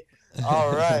ready.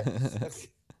 All right.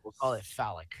 We'll call it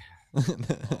phallic.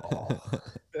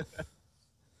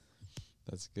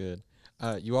 That's good.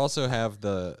 You also have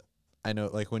I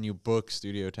know, like when you book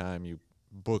studio time, you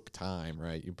book time,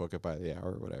 right? You book it by the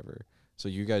hour or whatever. So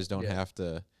you guys don't Yeah. have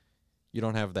to, you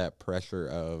don't have that pressure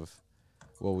of,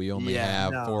 well, we only Yeah,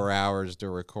 have no. 4 hours to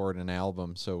record an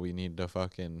album, so we need to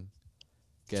fucking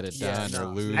get it Yeah, done or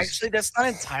no. lose. Actually, that's not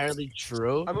entirely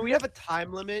true. I mean, we have a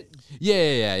time limit.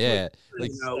 Yeah. Like, We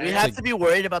it's have like- to be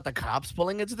worried about the cops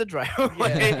pulling into the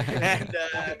driveway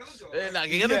and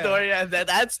knocking on the Yeah. door. Yeah,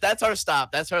 that's our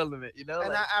stop. That's our limit. You know. And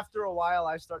like- after a while,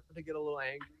 I start to get a little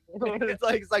angry. it's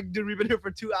like, dude, we've been here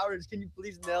for 2 hours. Can you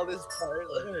please nail this part?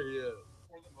 Like, For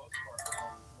the most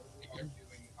part, when we are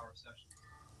doing our sessions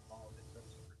in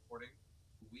terms of recording,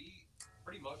 we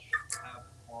pretty much have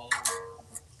all of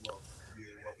the flow to do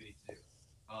what we need to do.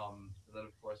 And then,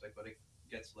 of course, like when it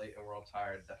gets late and we're all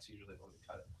tired, that's usually when we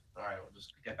cut it. All right, we'll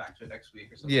just get back to it next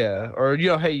week or something. yeah, Like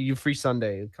that. or hey, you free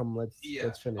Sunday? Come, let's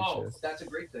finish Oh, this. that's a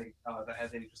great thing that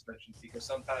Anthony just mentioned, because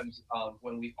sometimes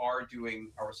when we are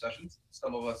doing our sessions,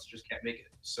 some of us just can't make it.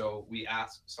 So we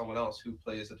ask someone else who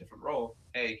plays a different role,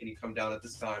 hey, can you come down at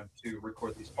this time to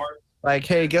record these parts? Like,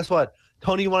 hey, guess what?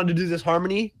 Tony wanted to do this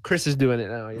harmony. Chris is doing it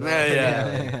now. You know?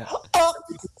 Yeah.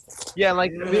 Yeah,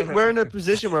 like we're in a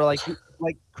position where like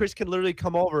Chris can literally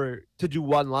come over to do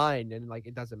one line and like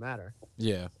it doesn't matter.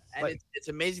 yeah. And Like- it's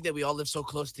amazing that we all live so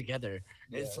close together.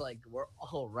 It's like we're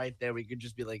all right there. We could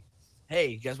just be like, "Hey,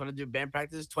 you guys want to do band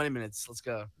practice? 20 minutes. Let's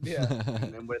go." Yeah.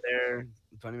 And then we're there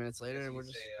 20 minutes later, and we're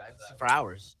just Say, practicing that for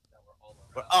hours. that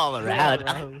we're all We're around.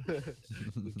 all around.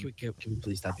 Yeah. Can we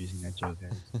please stop using that joke,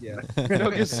 guys? Yeah.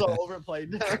 Don't get so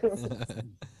overplayed now.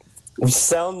 We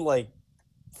sound like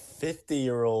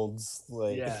 50-year-olds.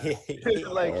 Like, Yeah.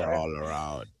 Like- we're all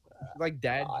around. Like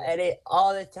dad. Eddie,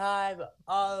 all the time,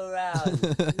 all around.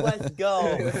 Let's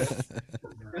go.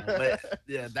 but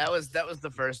yeah, that was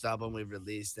the first album we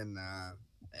released, and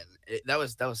that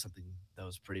was something that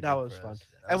was pretty. That big was for fun. us.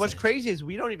 That And was what's like- crazy is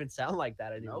we don't even sound like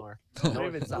that anymore. We No, don't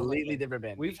even sound like completely that. different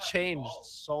band. We've changed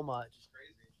so much. It's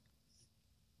crazy.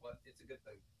 Well, it's a good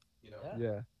thing, you know.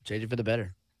 Yeah. Change it for the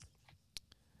better.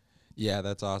 Yeah,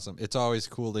 that's awesome. It's always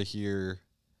cool to hear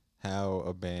how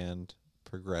a band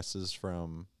progresses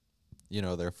from, you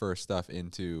know, their first stuff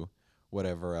into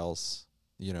whatever else,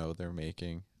 you know, they're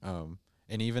making.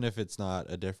 And even if it's not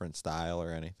a different style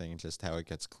or anything, just how it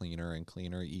gets cleaner and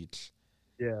cleaner each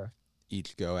Yeah.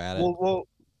 go at it. Well,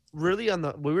 really,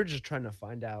 we were just trying to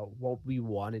find out what we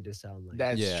wanted to sound like.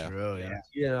 That's Yeah. true. Yeah.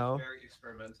 You know. Very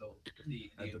experimental.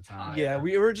 The At the entire time. Yeah,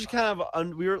 we were just kind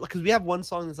of we were because we have one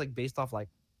song that's like based off like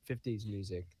 50s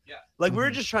music. Yeah. Like we were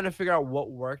Mhm. just trying to figure out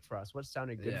what worked for us, what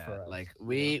sounded good Yeah, for us. like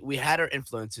we had our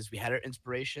influences, we had our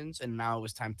inspirations, and now it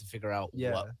was time to figure out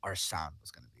Yeah. what our sound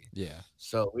was gonna be. Yeah.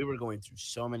 So we were going through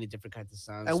so many different kinds of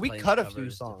sounds, And we playing cut a covers, few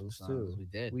different songs, too. We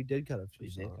did. we did cut a few We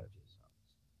did songs. cut a few songs.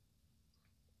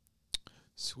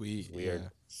 Sweet. Weird.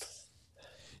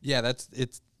 Yeah,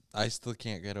 I still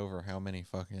can't get over how many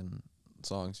fucking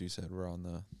songs you said were on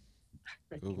the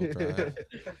Google Drive.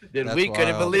 Dude, That's we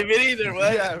couldn't wild. believe it either.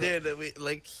 What? Yeah. Dude, we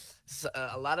like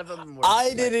a lot of them were. I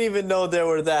like- didn't even know there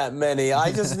were that many.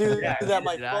 I just knew Yeah, that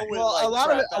my neither did I. phone would Well, like a lot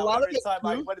of crap it- a out lot of every it time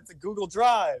I too- went into Google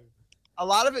Drive. A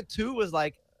lot of it too was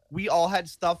like we all had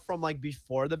stuff from like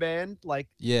before the band, like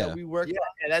Yeah. that we worked Yeah,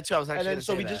 yeah, that's what I was actually. and then gonna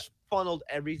so say we that. just funneled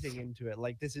everything into it.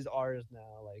 Like this is ours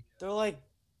now. Like They're like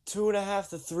 2.5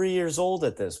 to 3 years old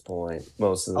at this point.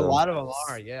 Most of a them. lot of them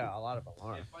are, yeah, a lot of them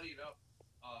are. And funny enough,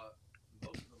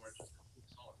 most of them are just complete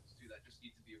songs too that just need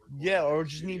to be recorded Yeah, or in the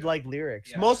just need studio. like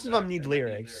lyrics. Yeah, Most of them exactly. need They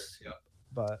lyrics, Yeah.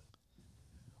 but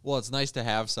Well, it's nice to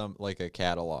have some like a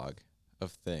catalog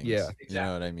of things. Yeah. You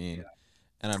know what I mean? Yeah.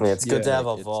 And Yeah, it's good to yeah, have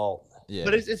a it's- vault. Yeah.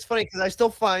 but it's funny because I still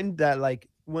find that like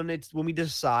when we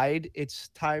decide it's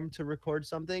time to record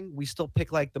something, we still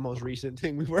pick like the most recent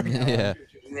thing we worked on. Yeah.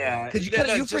 Yeah, Because you, no,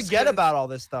 you just forget 'cause- about all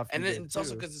this stuff. and you it- did, it's also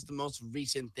too. because it's the most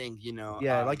recent thing, you know.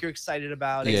 Yeah, like you're excited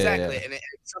about it. Yeah, exactly, yeah. and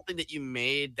it's something that you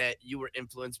made that you were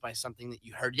influenced by something that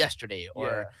you heard yesterday, or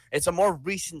Yeah. it's a more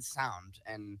recent sound,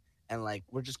 and like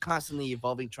we're just constantly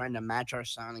evolving, trying to match our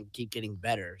sound and keep getting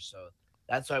better. So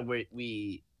that's why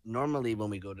we normally when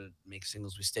we go to make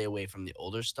singles, we stay away from the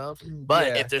older stuff. But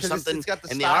Yeah, if there's 'cause something it's got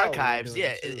the in the style we're archives, doing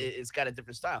yeah, too. it's got a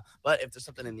different style. But if there's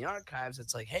something in the archives,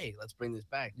 it's like, hey, let's bring this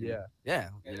back. and Yeah. yeah,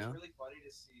 And you know. it's really funny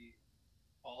to see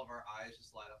all of our eyes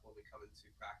just light up when we come into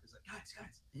practice. Like,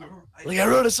 guys, Like I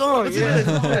wrote a song. Listen Yeah. to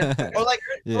this song. Or like,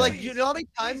 Yeah. like you know how many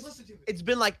times listen to it. it's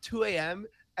been like 2 a.m.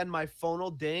 and my phone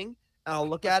will ding and I'll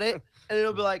look at it and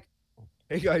it'll be like,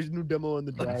 "Hey guys, new demo on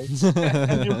the drive."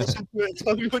 And you listen to it,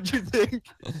 tell me what you think.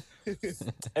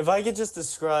 If I could just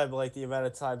describe like the amount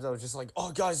of times I was just like,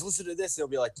 "Oh, guys, listen to this," it'll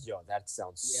be like, "Yo, that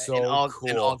sounds Yeah, so in all- cool."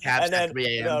 in all caps and at then, 3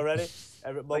 a.m. You know, ready?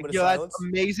 Every Like, moment of yo, silence. that's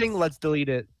amazing. Let's delete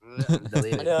it.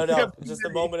 Delete it. No, Yeah, just a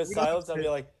moment of we don't have silence. I'd be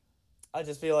like, I'd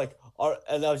just be like,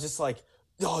 and I was just like,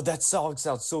 "Oh, that song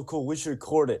sounds so cool. We should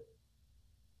record it."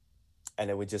 And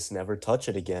then we just never touch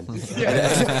it again.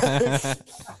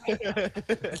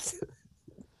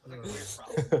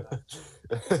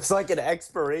 It's like an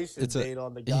expiration It's a- date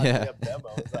on the yeah. goddamn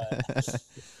demo.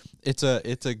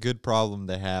 it's a good problem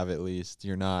to have. At least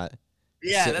you're not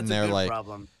Yeah, sitting that's there a good like,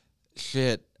 problem.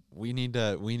 shit. We need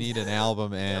an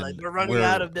album, and like, we're running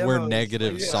out of we're demos.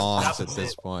 negative Yeah. songs at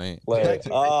this point. Like,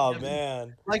 oh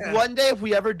man. Like one day, if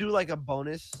we ever do like a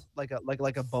bonus, like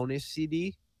a bonus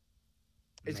CD,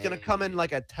 it's gonna come in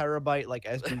like a terabyte, like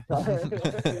SD card.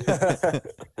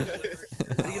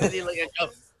 You're gonna need like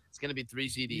it's gonna be 3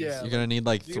 CDs. Yeah. You're gonna need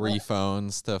like You're 3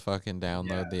 phones to fucking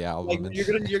download the album. Like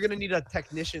and you're gonna need a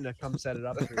technician to come set it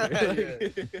up for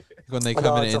you. when they Oh, come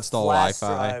no, in it's and a install flash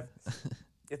Wi-Fi. drive.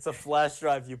 It's a flash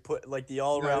drive. You put like the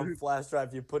all-around flash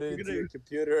drive. You put it We're into gonna- your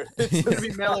computer. We're gonna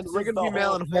be mailing, we're The gonna be whole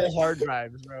mailing thing. whole hard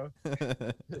drives, bro.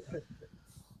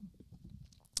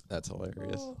 That's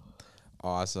hilarious.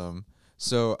 Awesome.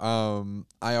 So,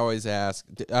 I always ask,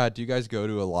 do you guys go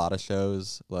to a lot of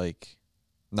shows, like,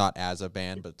 not as a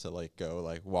band, but to like go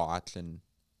like watch and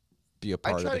be a I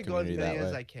part of try the to go as community many that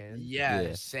as way? I can. Yeah,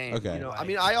 Yeah. same. Okay. You know, I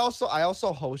mean, I also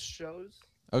host shows.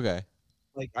 Okay.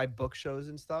 Like I book shows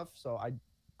and stuff, so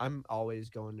I'm always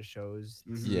going to shows.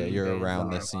 Yeah, seeing you're bands around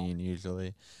that the are- scene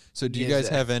usually. So, do you Yes, guys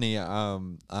have any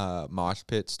mosh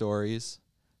pit stories?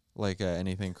 Like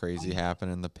anything crazy happen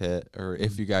in the pit, or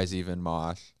if you guys even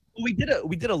mosh? We did a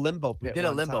limbo pit. We did a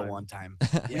one limbo time. one time.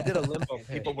 We did a limbo pit.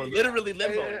 People were literally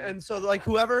limbo. And so like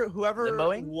whoever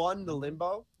Limboing? won the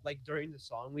limbo, like during the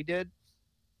song we did,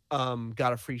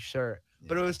 got a free shirt.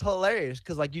 But it was hilarious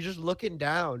because like you just looking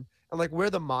down and like where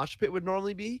the mosh pit would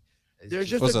normally be, there's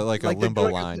just Was it like a they're limbo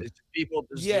doing line? People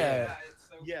just Yeah. it's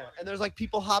so Yeah, funny. and there's like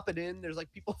people hopping in. There's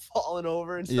like people falling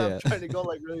over and stuff, Yeah. trying to go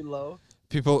like really low.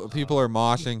 People are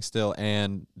moshing still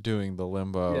and doing the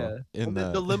limbo Yeah, in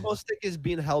and the limbo stick is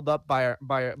being held up by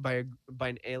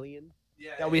an alien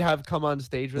Yeah, that we have come on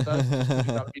stage with us. Just 'cause we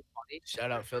thought it'd be funny.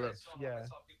 Shout out Philip. I Yeah.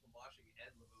 saw people moshing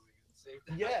and limboing at the same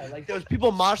time. Yeah, like there's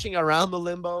people moshing around the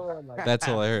limbo and like That's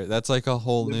hilarious. That's like a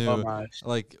whole Limbo new mosh.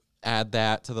 like add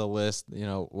that to the list. You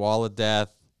know, Wall of Death,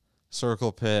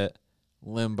 Circle Pit,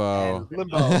 Limbo.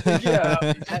 limbo. Yeah,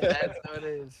 that's how it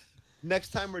is. Next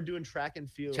time we're doing track and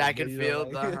field. Track and you know,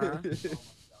 field, like-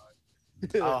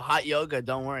 Oh, hot yoga.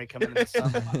 Don't worry, coming in the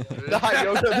summer. the hot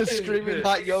yoga, the screaming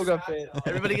hot yoga fit.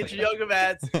 Everybody get your yoga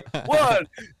mats. 1,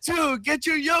 2, get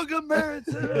your yoga mats.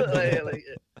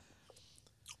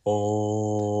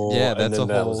 Oh, Yeah, and that's then a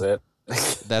that was whole- it.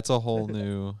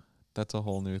 That's a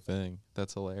whole new thing.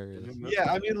 That's hilarious.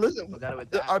 Yeah, I mean, listen, Forgot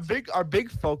about our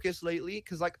big focus lately,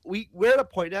 because like we're at a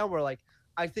point now where like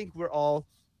I think we're all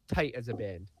tight as a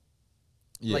band.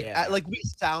 Yeah. Like Yeah. like we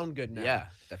sound good now. Yeah.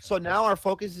 So now our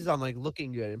focus is on like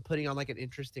looking good and putting on like an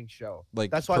interesting show.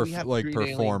 like That's why we have like Green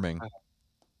Alien performing. come out.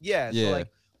 Yeah. Yeah. So like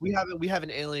we have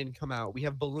an alien come out. We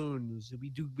have balloons.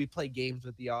 We play games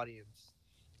with the audience.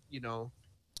 You know.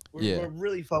 Yeah. We're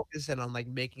really focusing on like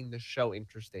making the show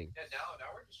interesting. Yeah, now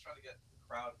we're just trying to get the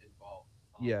crowd involved.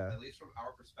 Yeah. At least from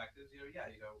our perspective,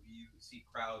 you see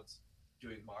crowds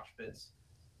doing mosh pits,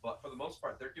 but for the most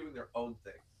part, they're doing their own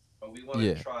thing. But we want to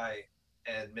Yeah. try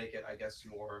and make it, I guess,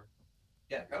 more,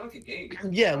 kind of like a game.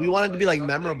 Yeah, we want it to be like something-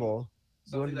 memorable.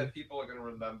 Something that people are gonna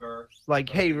remember. Like,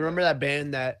 hey, remember that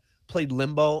band that played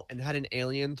Limbo and had an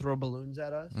alien throw balloons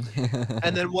at us?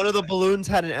 And then one of the balloons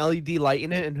had an LED light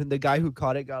in it, and the guy who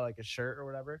caught it got like a shirt or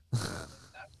whatever. That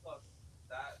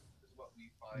is what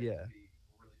we find Yeah. to be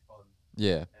really fun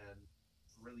yeah. and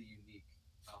really unique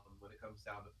when it comes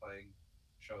down to playing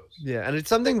shows. Yeah, and it's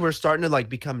something we're starting to like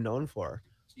become known for.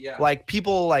 Yeah. Like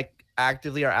people like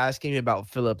actively are asking me about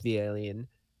Philip the alien,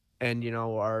 and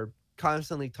are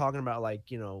constantly talking about like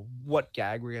what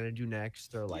gag we're gonna do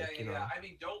next or like yeah. I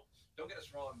mean, don't get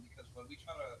us wrong, because when we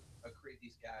try to create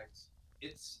these gags,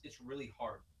 it's really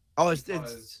hard. oh it's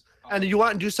Because, and you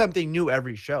want to do something new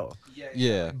every show,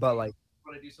 Yeah. but like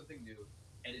want to do something new,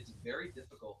 and it's very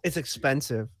difficult. it's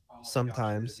expensive. Oh my gosh, it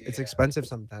Sometimes is, it's yeah. expensive.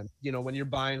 Sometimes when you're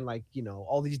buying like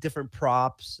all these different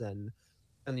props and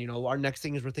our next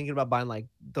thing is we're thinking about buying like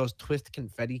those twist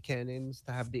confetti cannons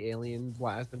to have the alien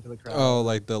blast into the crowd. Oh,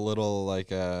 like the little like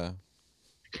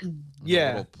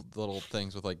yeah, little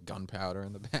things with like gunpowder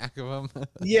in the back of them.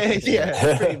 yeah,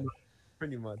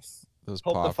 pretty much. Those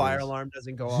Hope the fire poppers. alarm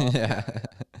doesn't go off.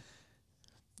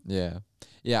 Yeah.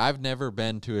 I've never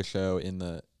been to a show in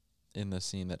the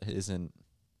scene that isn't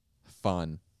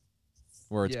fun,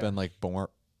 where it's Yeah. been like where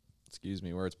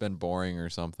it's been boring or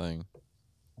something.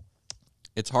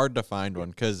 It's hard to find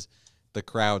one because the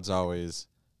crowd's always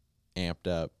amped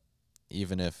up,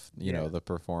 even if Yeah. the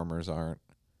performers aren't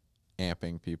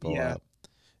amping people Yeah.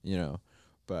 up.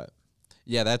 But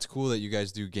yeah, that's cool that you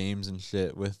guys do games and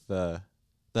shit with the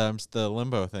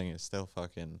limbo thing is still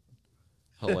fucking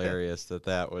hilarious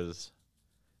that was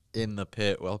in the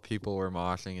pit while people were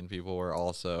moshing and people were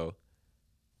also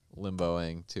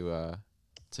limboing to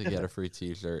get a free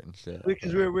t-shirt and shit.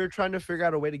 Because we're trying to figure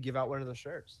out a way to give out one of the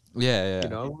shirts. Yeah.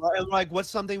 And like what's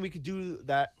something we could do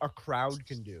that a crowd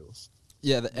can do.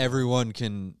 Yeah, that everyone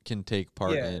can take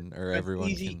part Yeah. in, or It's everyone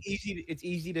easy, can. it's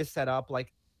easy to set up.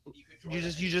 Like You could join you that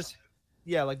just anytime.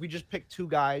 yeah, like we just pick 2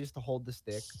 guys to hold the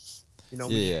stick. We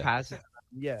Yeah. just pass it.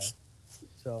 Yeah.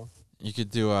 So You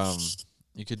could do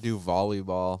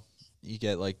volleyball. You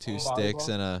get like 2 sticks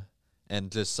Volleyball? and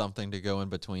just something to go in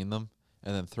between them,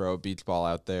 and then throw a beach ball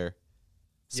out there.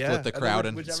 Yeah, Split the and then crowd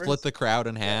and whichever- split the crowd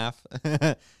in half.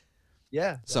 yeah.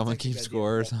 that's Someone actually a keeps good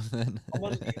score or idea. something.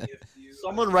 If you-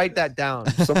 Someone write that down.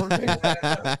 Someone write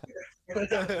that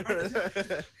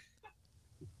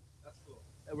That's cool.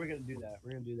 We're gonna do that.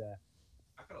 We're gonna do that.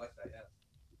 I kind of like that. Yeah.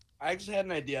 I actually had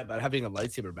an idea about having a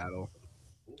lightsaber battle.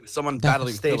 Someone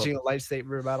battling Staging Philip. a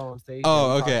lightsaber battle on stage.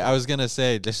 Oh, and okay. talk- I was gonna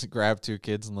say just grab 2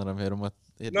 kids and let them hit them with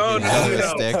No, hit 'em with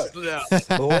no. sticks.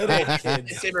 No. Little kids.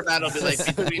 Lightsaber battle be like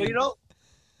Well, between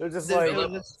They're just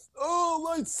Then- like,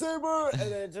 oh, lightsaber,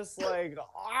 and then just like,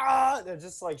 they're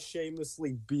just like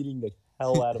shamelessly beating the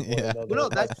hell out of one Yeah. another. Well, no,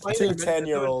 that's funny Two you mentioned that.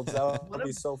 10-year-olds. That One would be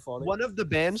of- so funny. one of the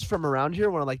bands from around here,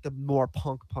 one of like the more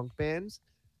punk bands,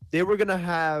 they were gonna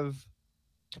have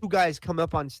 2 guys come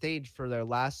up on stage for their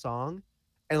last song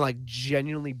and like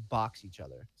genuinely box each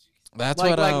other. That's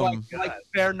like, what like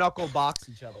bare knuckle box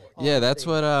each other. on yeah, that's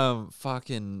stage. what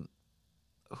fucking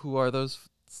who are those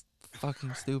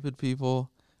Fucking stupid people.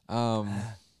 God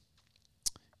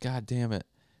damn it.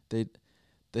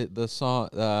 The song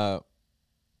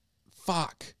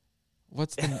fuck.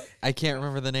 What's the I can't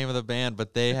remember the name of the band,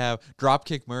 but they have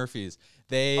Dropkick Murphys.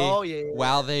 They Oh yeah.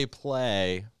 while they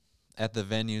play at the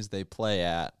venues they play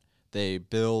at, they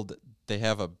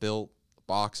have a built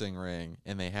boxing ring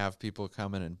and they have people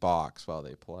come in and box while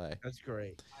they play. That's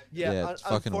great. Yeah, Yeah, it's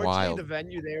fucking unfortunately, wild. the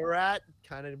venue they were at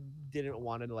kind of didn't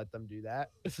want to let them do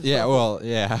that. Yeah, well,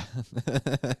 yeah.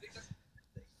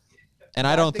 And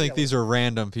I I don't think think that these are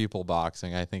random people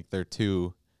boxing. I think they're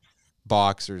two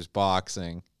boxers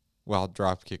boxing while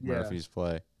Dropkick Yeah. Murphys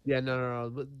play. Yeah, no.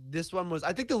 But this one was.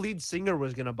 I think the lead singer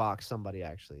was gonna box somebody.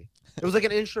 Actually, it was like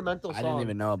an instrumental I song. didn't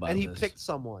even know about and he this. picked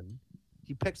someone.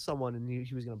 He picked someone, and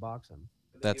he was gonna box him.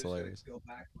 And then That's he was gonna hilarious. Go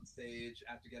back on stage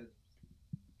after getting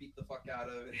beat the fuck out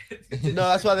of it. No,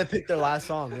 that's why they picked their last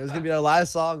song. It was gonna be their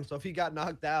last song. So if he got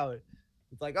knocked out,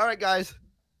 it's like, all right, guys,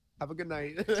 have a good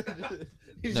night.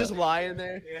 He's No. just lying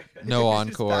there. Yeah. No He's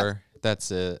just encore. That's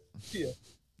it. Yeah.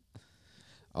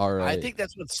 All right. I think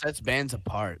that's what sets bands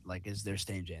apart, like, is their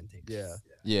stage antics. Yeah.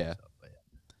 Yeah. So, but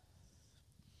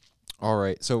All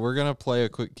right. So we're gonna play a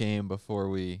quick game before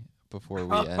we end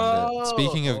it. Oh,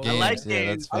 Speaking of I games, like yeah,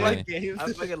 games. that's I funny. like games.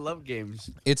 I fucking love games.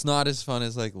 It's not as fun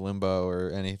as like Limbo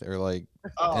or anything or like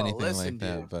Oh, anything listen, like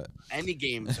that, dude. but Any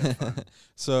games are fun.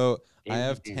 so I Any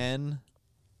have game.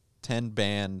 10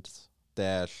 band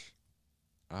dash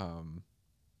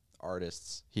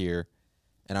artists here,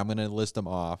 and I'm gonna list them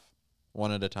off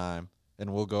one at a time,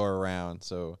 and we'll go around.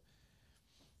 So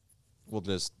we'll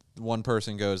just one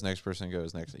person goes, next person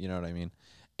goes, next. You know what I mean?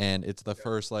 And it's the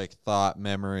first like thought,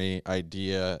 memory,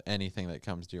 idea, anything that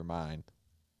comes to your mind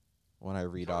when I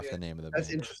read off the name of the That's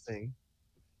band. interesting.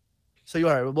 So you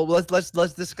are. Well, let's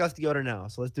discuss the order now.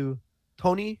 So let's do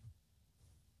Tony,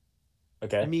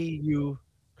 Okay. me, you,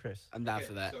 Chris, I'm down Okay,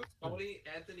 for that. So Tony,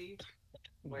 Anthony,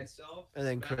 myself, and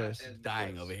then Matt, Chris. and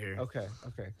Dying Chris. over here. Okay.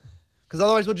 Because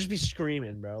otherwise we'll just be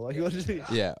screaming, bro. Like we'll just be.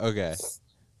 Yeah. Okay.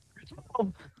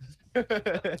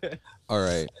 All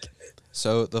right.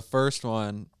 So the first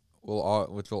one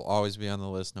which will always be on the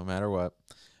list no matter what,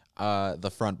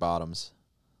 the Front Bottoms.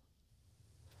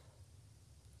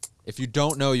 If you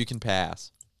don't know, you can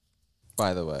pass.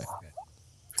 By the way,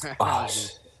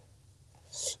 Gosh.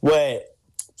 Wait.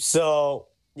 So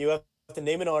you have to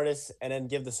name an artist and then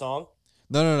give the song?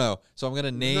 no. So I'm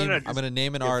gonna name. I'm just gonna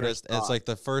name an your first artist. It's thought. like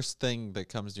the first thing that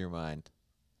comes to your mind.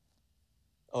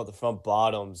 Oh, the Front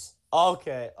Bottoms.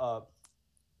 Okay.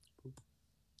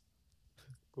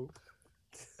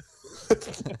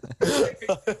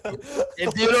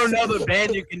 If you don't know the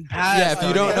band, you can pass. Yeah. If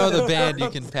you don't Tony. know the band, you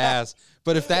can pass.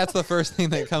 But if that's the first thing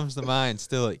that comes to mind,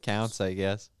 still it counts, I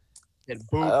guess. Said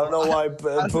I boop. don't know why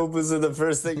poop was in the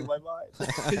first thing in my mind.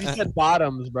 Because you said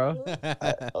bottoms, bro.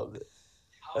 I love it.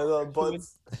 And then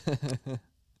butts.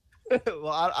 Well,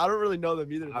 I don't really know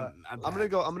them either. But I'm I'm gonna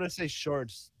go. I'm gonna say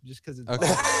shorts, just because it's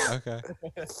Okay. Okay.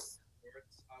 Or it's-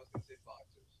 I was gonna say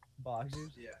boxers.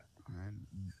 boxers. Yeah.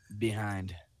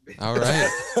 behind. All right.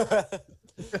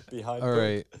 Behind. All poop.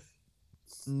 right.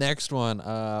 Next one,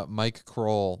 Mike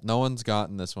Kroll. No one's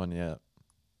gotten this one yet.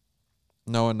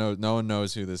 No one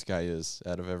knows who this guy is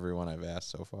out of everyone I've asked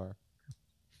so far.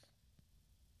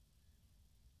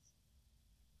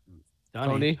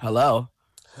 Tony? Hello.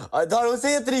 I thought it was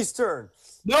Anthony's turn.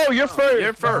 No, you're first.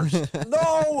 You're first.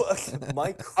 No,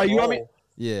 Mike. Oh, you want me- Kroll.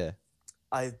 Yeah.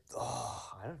 I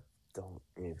don't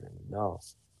even know.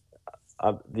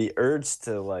 The urge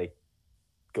to like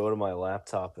go to my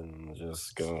laptop and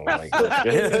just go like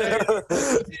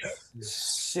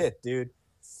shit, dude.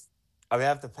 I mean, I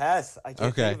have to pass. I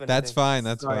can't Okay. think of That's anything. fine.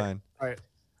 That's All right. fine.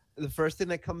 The first thing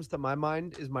that comes to my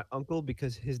mind is my uncle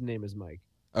because his name is Mike.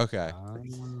 Okay.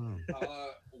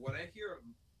 When I hear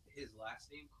his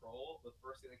last name Kroll, the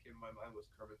first thing that came to my mind was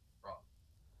Kermit the Frog.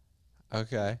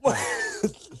 Okay.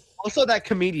 Also, that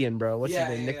comedian, bro. What's Yeah,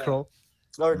 his name? yeah, Nick yeah. Kroll.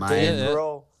 Or Mine- Dave Yeah.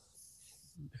 Grohl.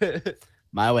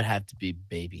 Mine would have to be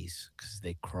babies because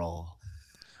they crawl.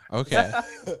 Okay.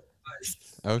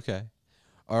 Okay.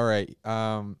 All right.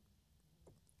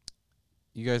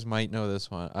 You guys might know this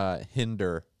one.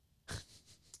 Hinder.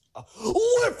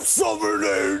 Lips of an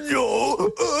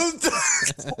angel.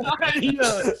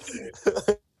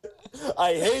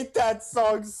 I hate that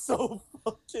song so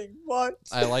fucking much.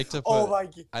 I like to put Oh my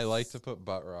god. I like to put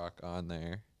butt rock on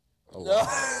there. A lot.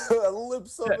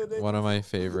 Lips of an angel. One of my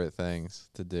favorite things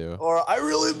to do. Or I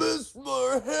really miss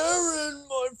my hair in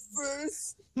my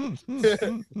face.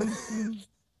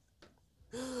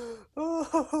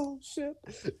 Oh shit.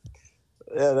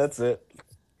 Yeah, that's it.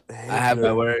 I have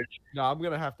my word. No, I'm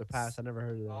gonna have to pass. I never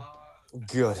heard of that.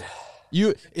 Good.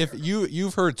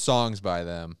 You've heard songs by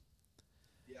them,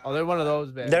 Oh, they're one of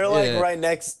those bands. They're like Yeah. right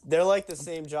next. They're like the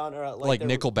same genre. like they're,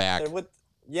 Nickelback. They're with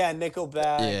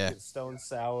Nickelback. Yeah. Stone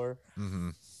Sour. Mm-hmm.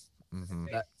 Mm-hmm.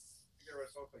 There was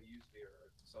a song called "Use Me" or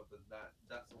something.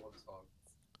 That's the one song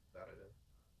that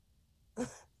I did.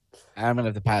 I'm gonna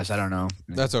have to pass. I don't know.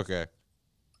 That's okay.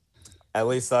 At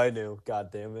least I knew. God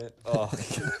damn it. Oh.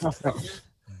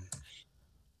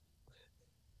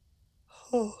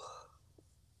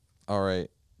 All right.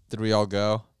 Did we all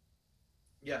go?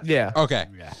 Yeah. Yeah. Okay.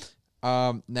 Yeah.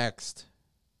 Next,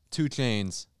 2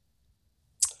 Chainz.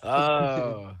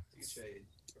 Oh. You shade.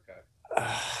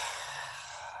 Okay.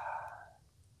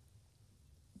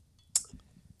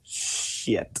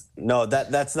 Shit. No,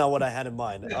 that's not what I had in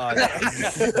mind. No.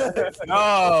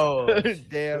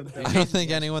 Damn. I don't think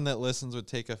anyone that listens would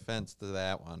take offense to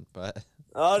that one, but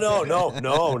Oh no!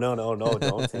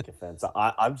 Don't take offense.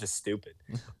 I'm just stupid.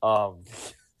 2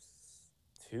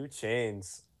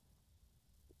 Chainz.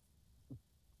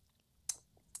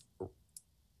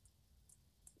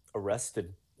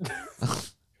 Arrested.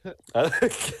 I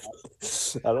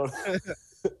don't.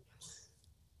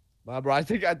 Nah, bro, I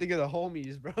think of the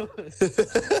homies, bro. You're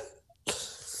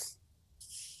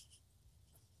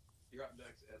up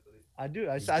next, Anthony. I do.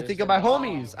 I think of my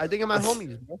homies. I think of my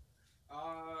homies, bro.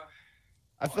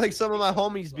 I feel like some of my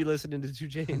homies be listening to 2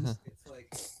 Chainz. It's like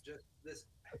just this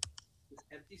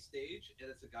empty stage,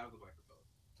 and it's a guy with a microphone,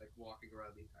 like walking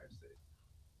around the entire stage.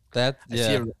 that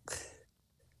yeah.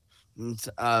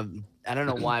 I don't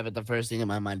know why, but the first thing in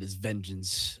my mind is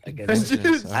vengeance against.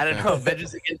 Vengeance? I don't know,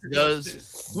 vengeance against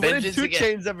those. What did Vengeance 2 against.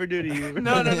 Chainz ever do to you?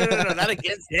 No, not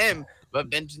against him,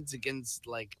 but vengeance against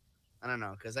like I don't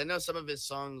know, because I know some of his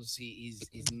songs he's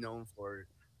known for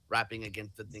rapping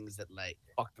against the things that like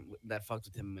fucked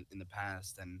with him in the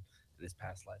past and in his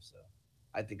past life. So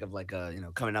I think of like a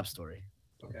coming up story.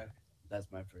 Okay. That's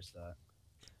my first thought.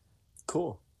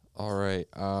 Cool. All right.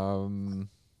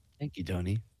 Thank you,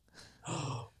 Tony.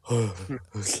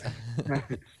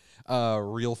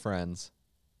 Real Friends.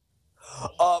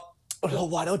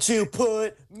 Why don't you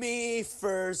put me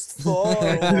first for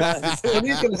once?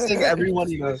 Tony's gonna sing everyone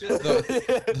he knows.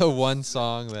 The one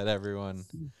song that everyone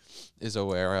is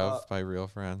aware of by Real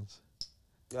Friends.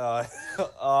 Oh,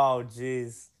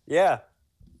 jeez. Yeah.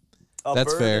 A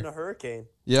That's bird fair. in a hurricane.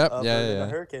 Yep. A bird in a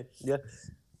hurricane. Yeah.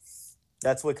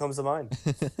 That's what comes to mind.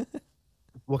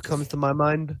 What comes to my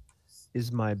mind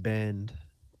is my band.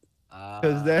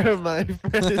 Because Because they're my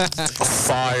friends.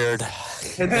 Fired.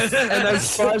 And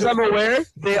as far as I'm aware,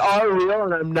 they are real,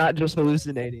 and I'm not just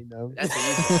hallucinating them. That's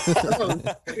what you Okay,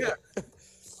 so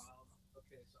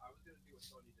I was gonna do what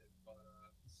Tony did, but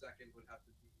second would have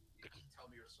to be "Tell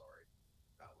Me You're Sorry."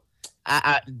 That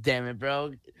one. Damn it,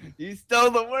 bro. You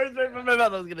stole the words right from my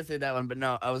mouth. I was gonna say that one, but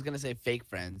no, I was gonna say fake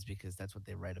friends because that's what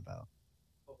they write about.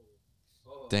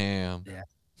 Oh. Damn.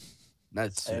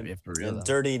 That's And- for real. And Though.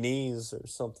 dirty knees or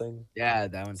something. Yeah,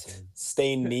 that one's good.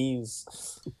 Stained knees.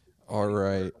 All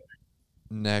right.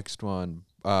 Next one.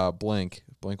 Blink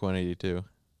 182.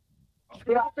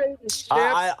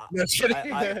 I No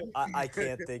kidding. I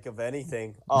can't think of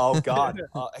anything. Oh God.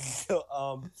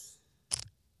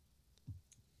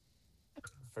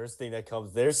 First thing that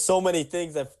comes. There's so many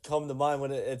things that come to mind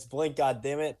when it's Blink. God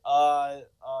damn it.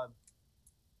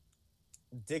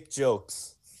 Dick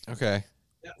jokes. Okay.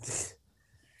 Yeah.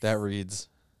 That reads.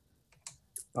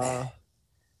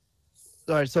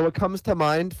 Sorry, so what comes to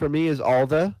mind for me is all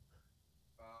the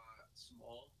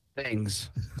Small.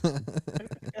 Things.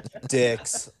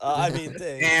 Dicks. I mean dicks.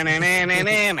 And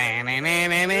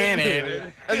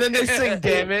then they sing,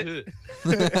 damn it.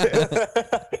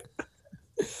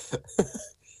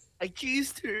 I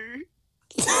kissed her.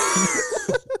 But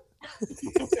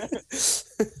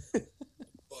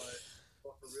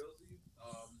for realsies, I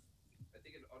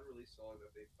think an unreleased song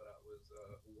that they put out was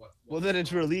what? Well, then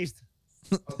it's released.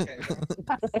 Okay.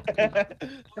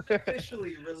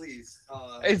 Officially released.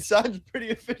 It sounds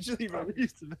pretty officially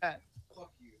released, Matt.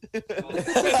 Fuck you. It's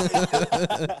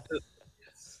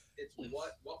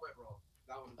what went wrong.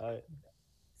 That one.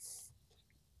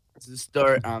 It's the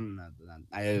story. I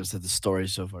always said the story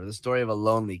so far. The story of a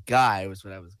lonely guy was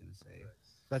what I was gonna say.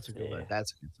 That's a good Yeah. one.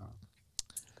 That's a good song.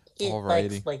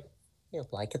 Alrighty.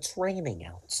 Like it's raining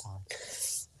outside.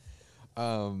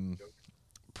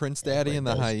 Prince Daddy and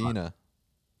the Hyena.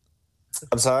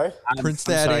 I'm sorry? Prince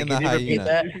I'm Daddy sorry, and can the you repeat Hyena.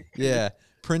 that? Yeah.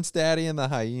 Prince Daddy and the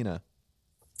Hyena.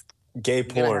 Gay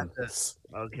gonna porn.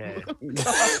 Okay.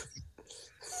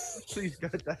 Please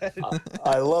cut that.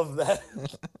 I love that.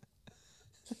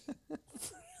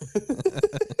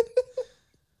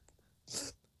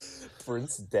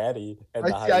 Prince Daddy and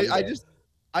the Hyena. I just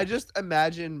I just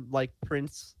imagine like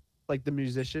Prince, like the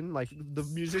musician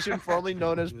formerly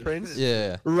known as Prince,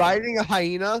 Yeah. riding a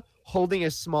hyena holding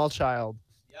a small child.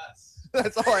 Yes.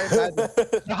 That's all I imagine.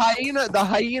 The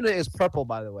hyena is purple,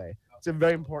 by the way. It's a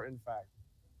very important fact.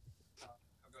 I'm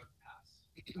going to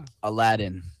pass.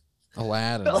 Aladdin.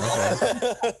 Aladdin.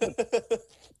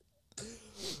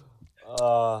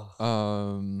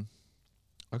 Okay.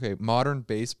 Okay. Modern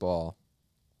baseball.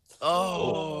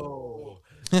 Oh.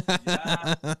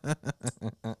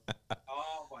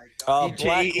 Oh my god.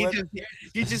 Black he, Lip-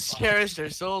 he just cherished their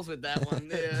souls with that one.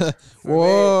 Yeah.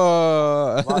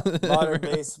 Whoa. Modern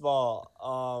baseball.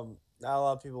 Not a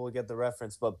lot of people will get the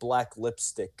reference, but Black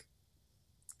Lipstick.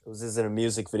 It was in a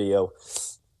music video.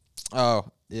 Oh,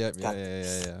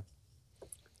 yeah.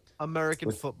 American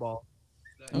With- football.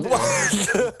 Okay.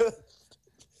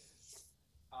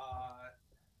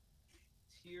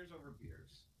 Tears Over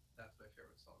Beers. That's my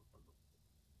favorite song from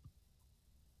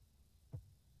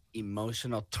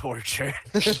Emotional torture.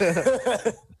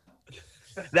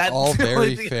 That's All the very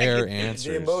only thing I fair can think of. The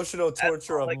answers. emotional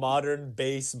torture all of I can- modern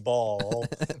baseball.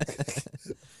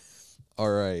 All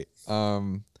right.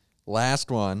 Last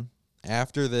one.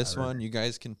 After this All right. one, you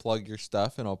guys can plug your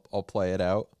stuff, and I'll play it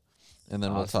out, and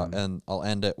then we'll Awesome. talk, and I'll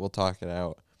end it. We'll talk it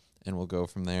out, and we'll go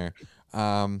from there.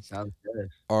 Sounds good.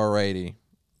 Alrighty.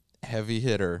 Heavy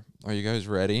hitter. Are you guys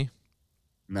ready?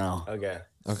 No. Okay.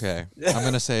 Okay. I'm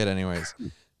gonna say it anyways.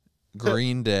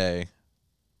 Green Day.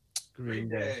 Green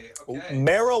Day. Oh, Okay.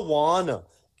 marijuana.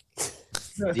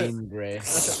 Dean Gray.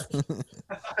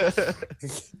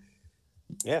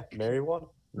 Yeah, marijuana.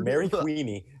 Mary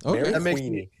Queenie. Okay. Mary That makes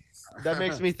Queenie. That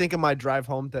makes me think of my drive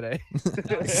home today. I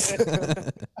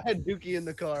had Dookie in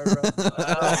the car, bro.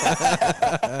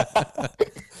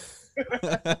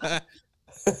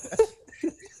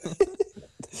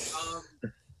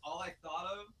 All I thought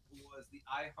of was the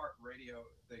iHeartRadio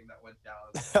thing that went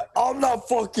down. I'm not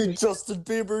fucking Justin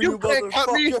Bieber, you, can't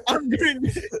cut me. motherfucker. I'm doing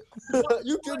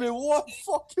You give me one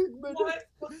fucking minute. What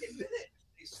fucking minute?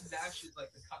 They smashed it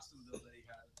like the custom build that he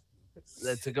had.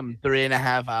 That took him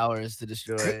 3.5 hours to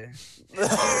destroy.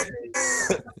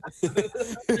 He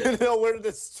didn't know where to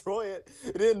destroy it.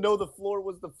 He didn't know the floor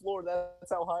was the floor.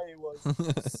 That's how high he was.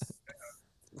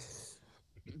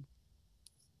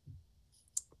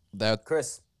 That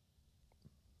Chris.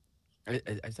 I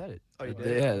said it. Oh, you Yeah.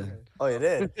 did? Okay. Oh, you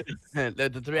did?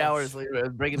 The 3 hours later,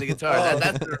 breaking the guitar.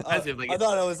 That's the impressive. Like, I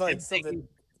thought it was like it's something.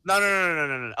 no. Oh,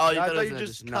 I you thought thought you were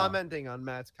just no. commenting on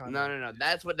Matt's comment. No.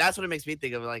 That's what it makes me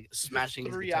think of, like smashing.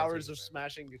 his 3 guitar. hours of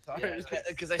smashing guitars.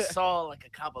 Because I saw like a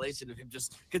compilation of him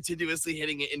just continuously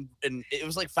hitting it, and it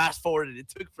was like fast forwarded. It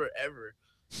took forever.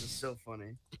 It was so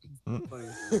funny.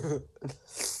 Funny.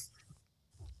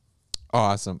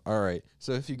 awesome. All right.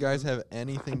 So if you guys have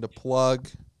anything to plug,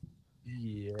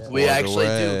 Yeah. We plug actually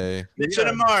do. away. Mission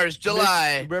to Mars,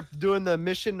 July. We're doing the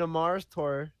Mission to Mars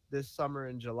tour this summer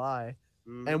in July,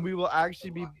 and we will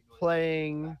actually be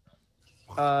playing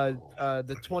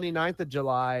the 29th of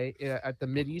July at the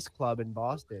Mideast Club in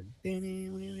Boston,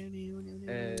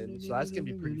 and so that's gonna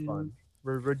be pretty fun.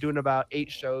 We're doing about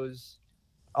 8 shows,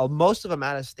 most of them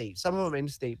out of state, some of them in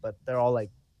state, but they're all like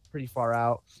pretty far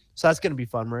out. So that's gonna be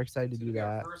fun. We're excited to It's do gonna be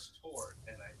our that. first tour,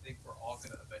 and I think we're all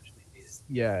gonna eventually hate it.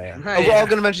 Yeah. Yeah. We're all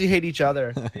gonna eventually hate each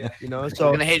other, Yeah. you know. We're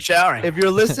So gonna hate showering. if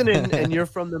you're listening and you're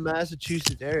from the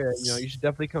Massachusetts area, you know, you should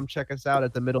definitely come check us out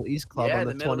at the Middle East Club Yeah, on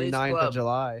the the Middle East 29th Club. of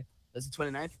July. That's the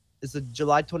 29th. It's a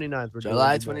July 29th. We're doing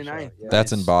July a big 29th. show, yeah.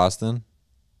 That's in Nice. Boston.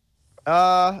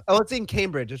 It's in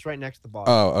Cambridge. It's right next to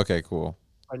Boston. Oh, okay, cool.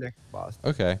 Right next to Boston.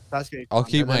 Okay. That's gonna be I'll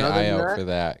fun. keep And my then other eye than out that, for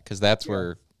that because that's Yeah.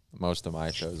 where most of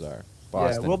my shows are. Yeah,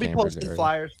 Boston, we'll be Cambridge posting area.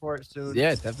 flyers for it soon.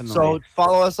 Yeah, definitely. So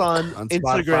follow us on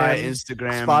Spotify,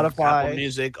 Instagram. Spotify, Spotify, Apple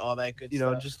Music, all that good You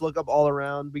know, stuff. just look up all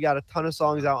around. We got a ton of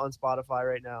songs out on Spotify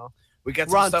right now. We got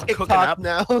We're some on stuff cooking TikTok up.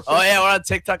 now. Oh yeah, we're on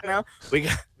TikTok now. We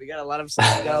got a lot of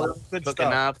stuff. We got a lot of good Cooking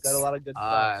stuff. up. Got a lot of good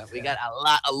stuff. We got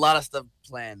a lot of stuff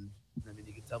planned. I mean,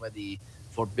 you can tell by the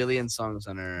 4 billion songs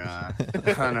on our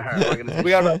organization.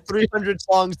 We got about 300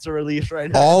 songs to release right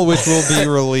now. All which will be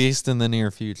released in the near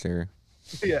future.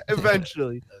 Yeah,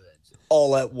 eventually.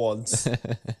 All at once.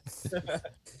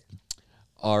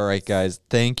 All right, guys.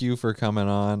 Thank you for coming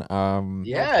on.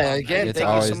 Yeah, again, It's thank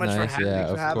you always so much nice, for having yeah, me. of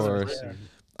for having us. course. Yeah.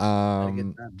 Gotta get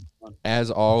Um, done. Fun. as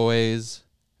always,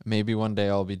 maybe one day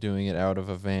I'll be doing it out of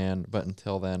a van, but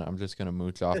until then, I'm just gonna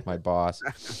mooch off my boss.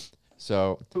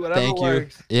 So Whatever thank you.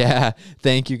 works. Yeah,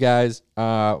 thank you guys.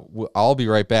 I'll be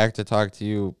right back to talk to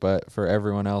you, but for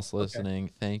everyone else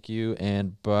listening, thank you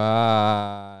and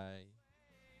bye.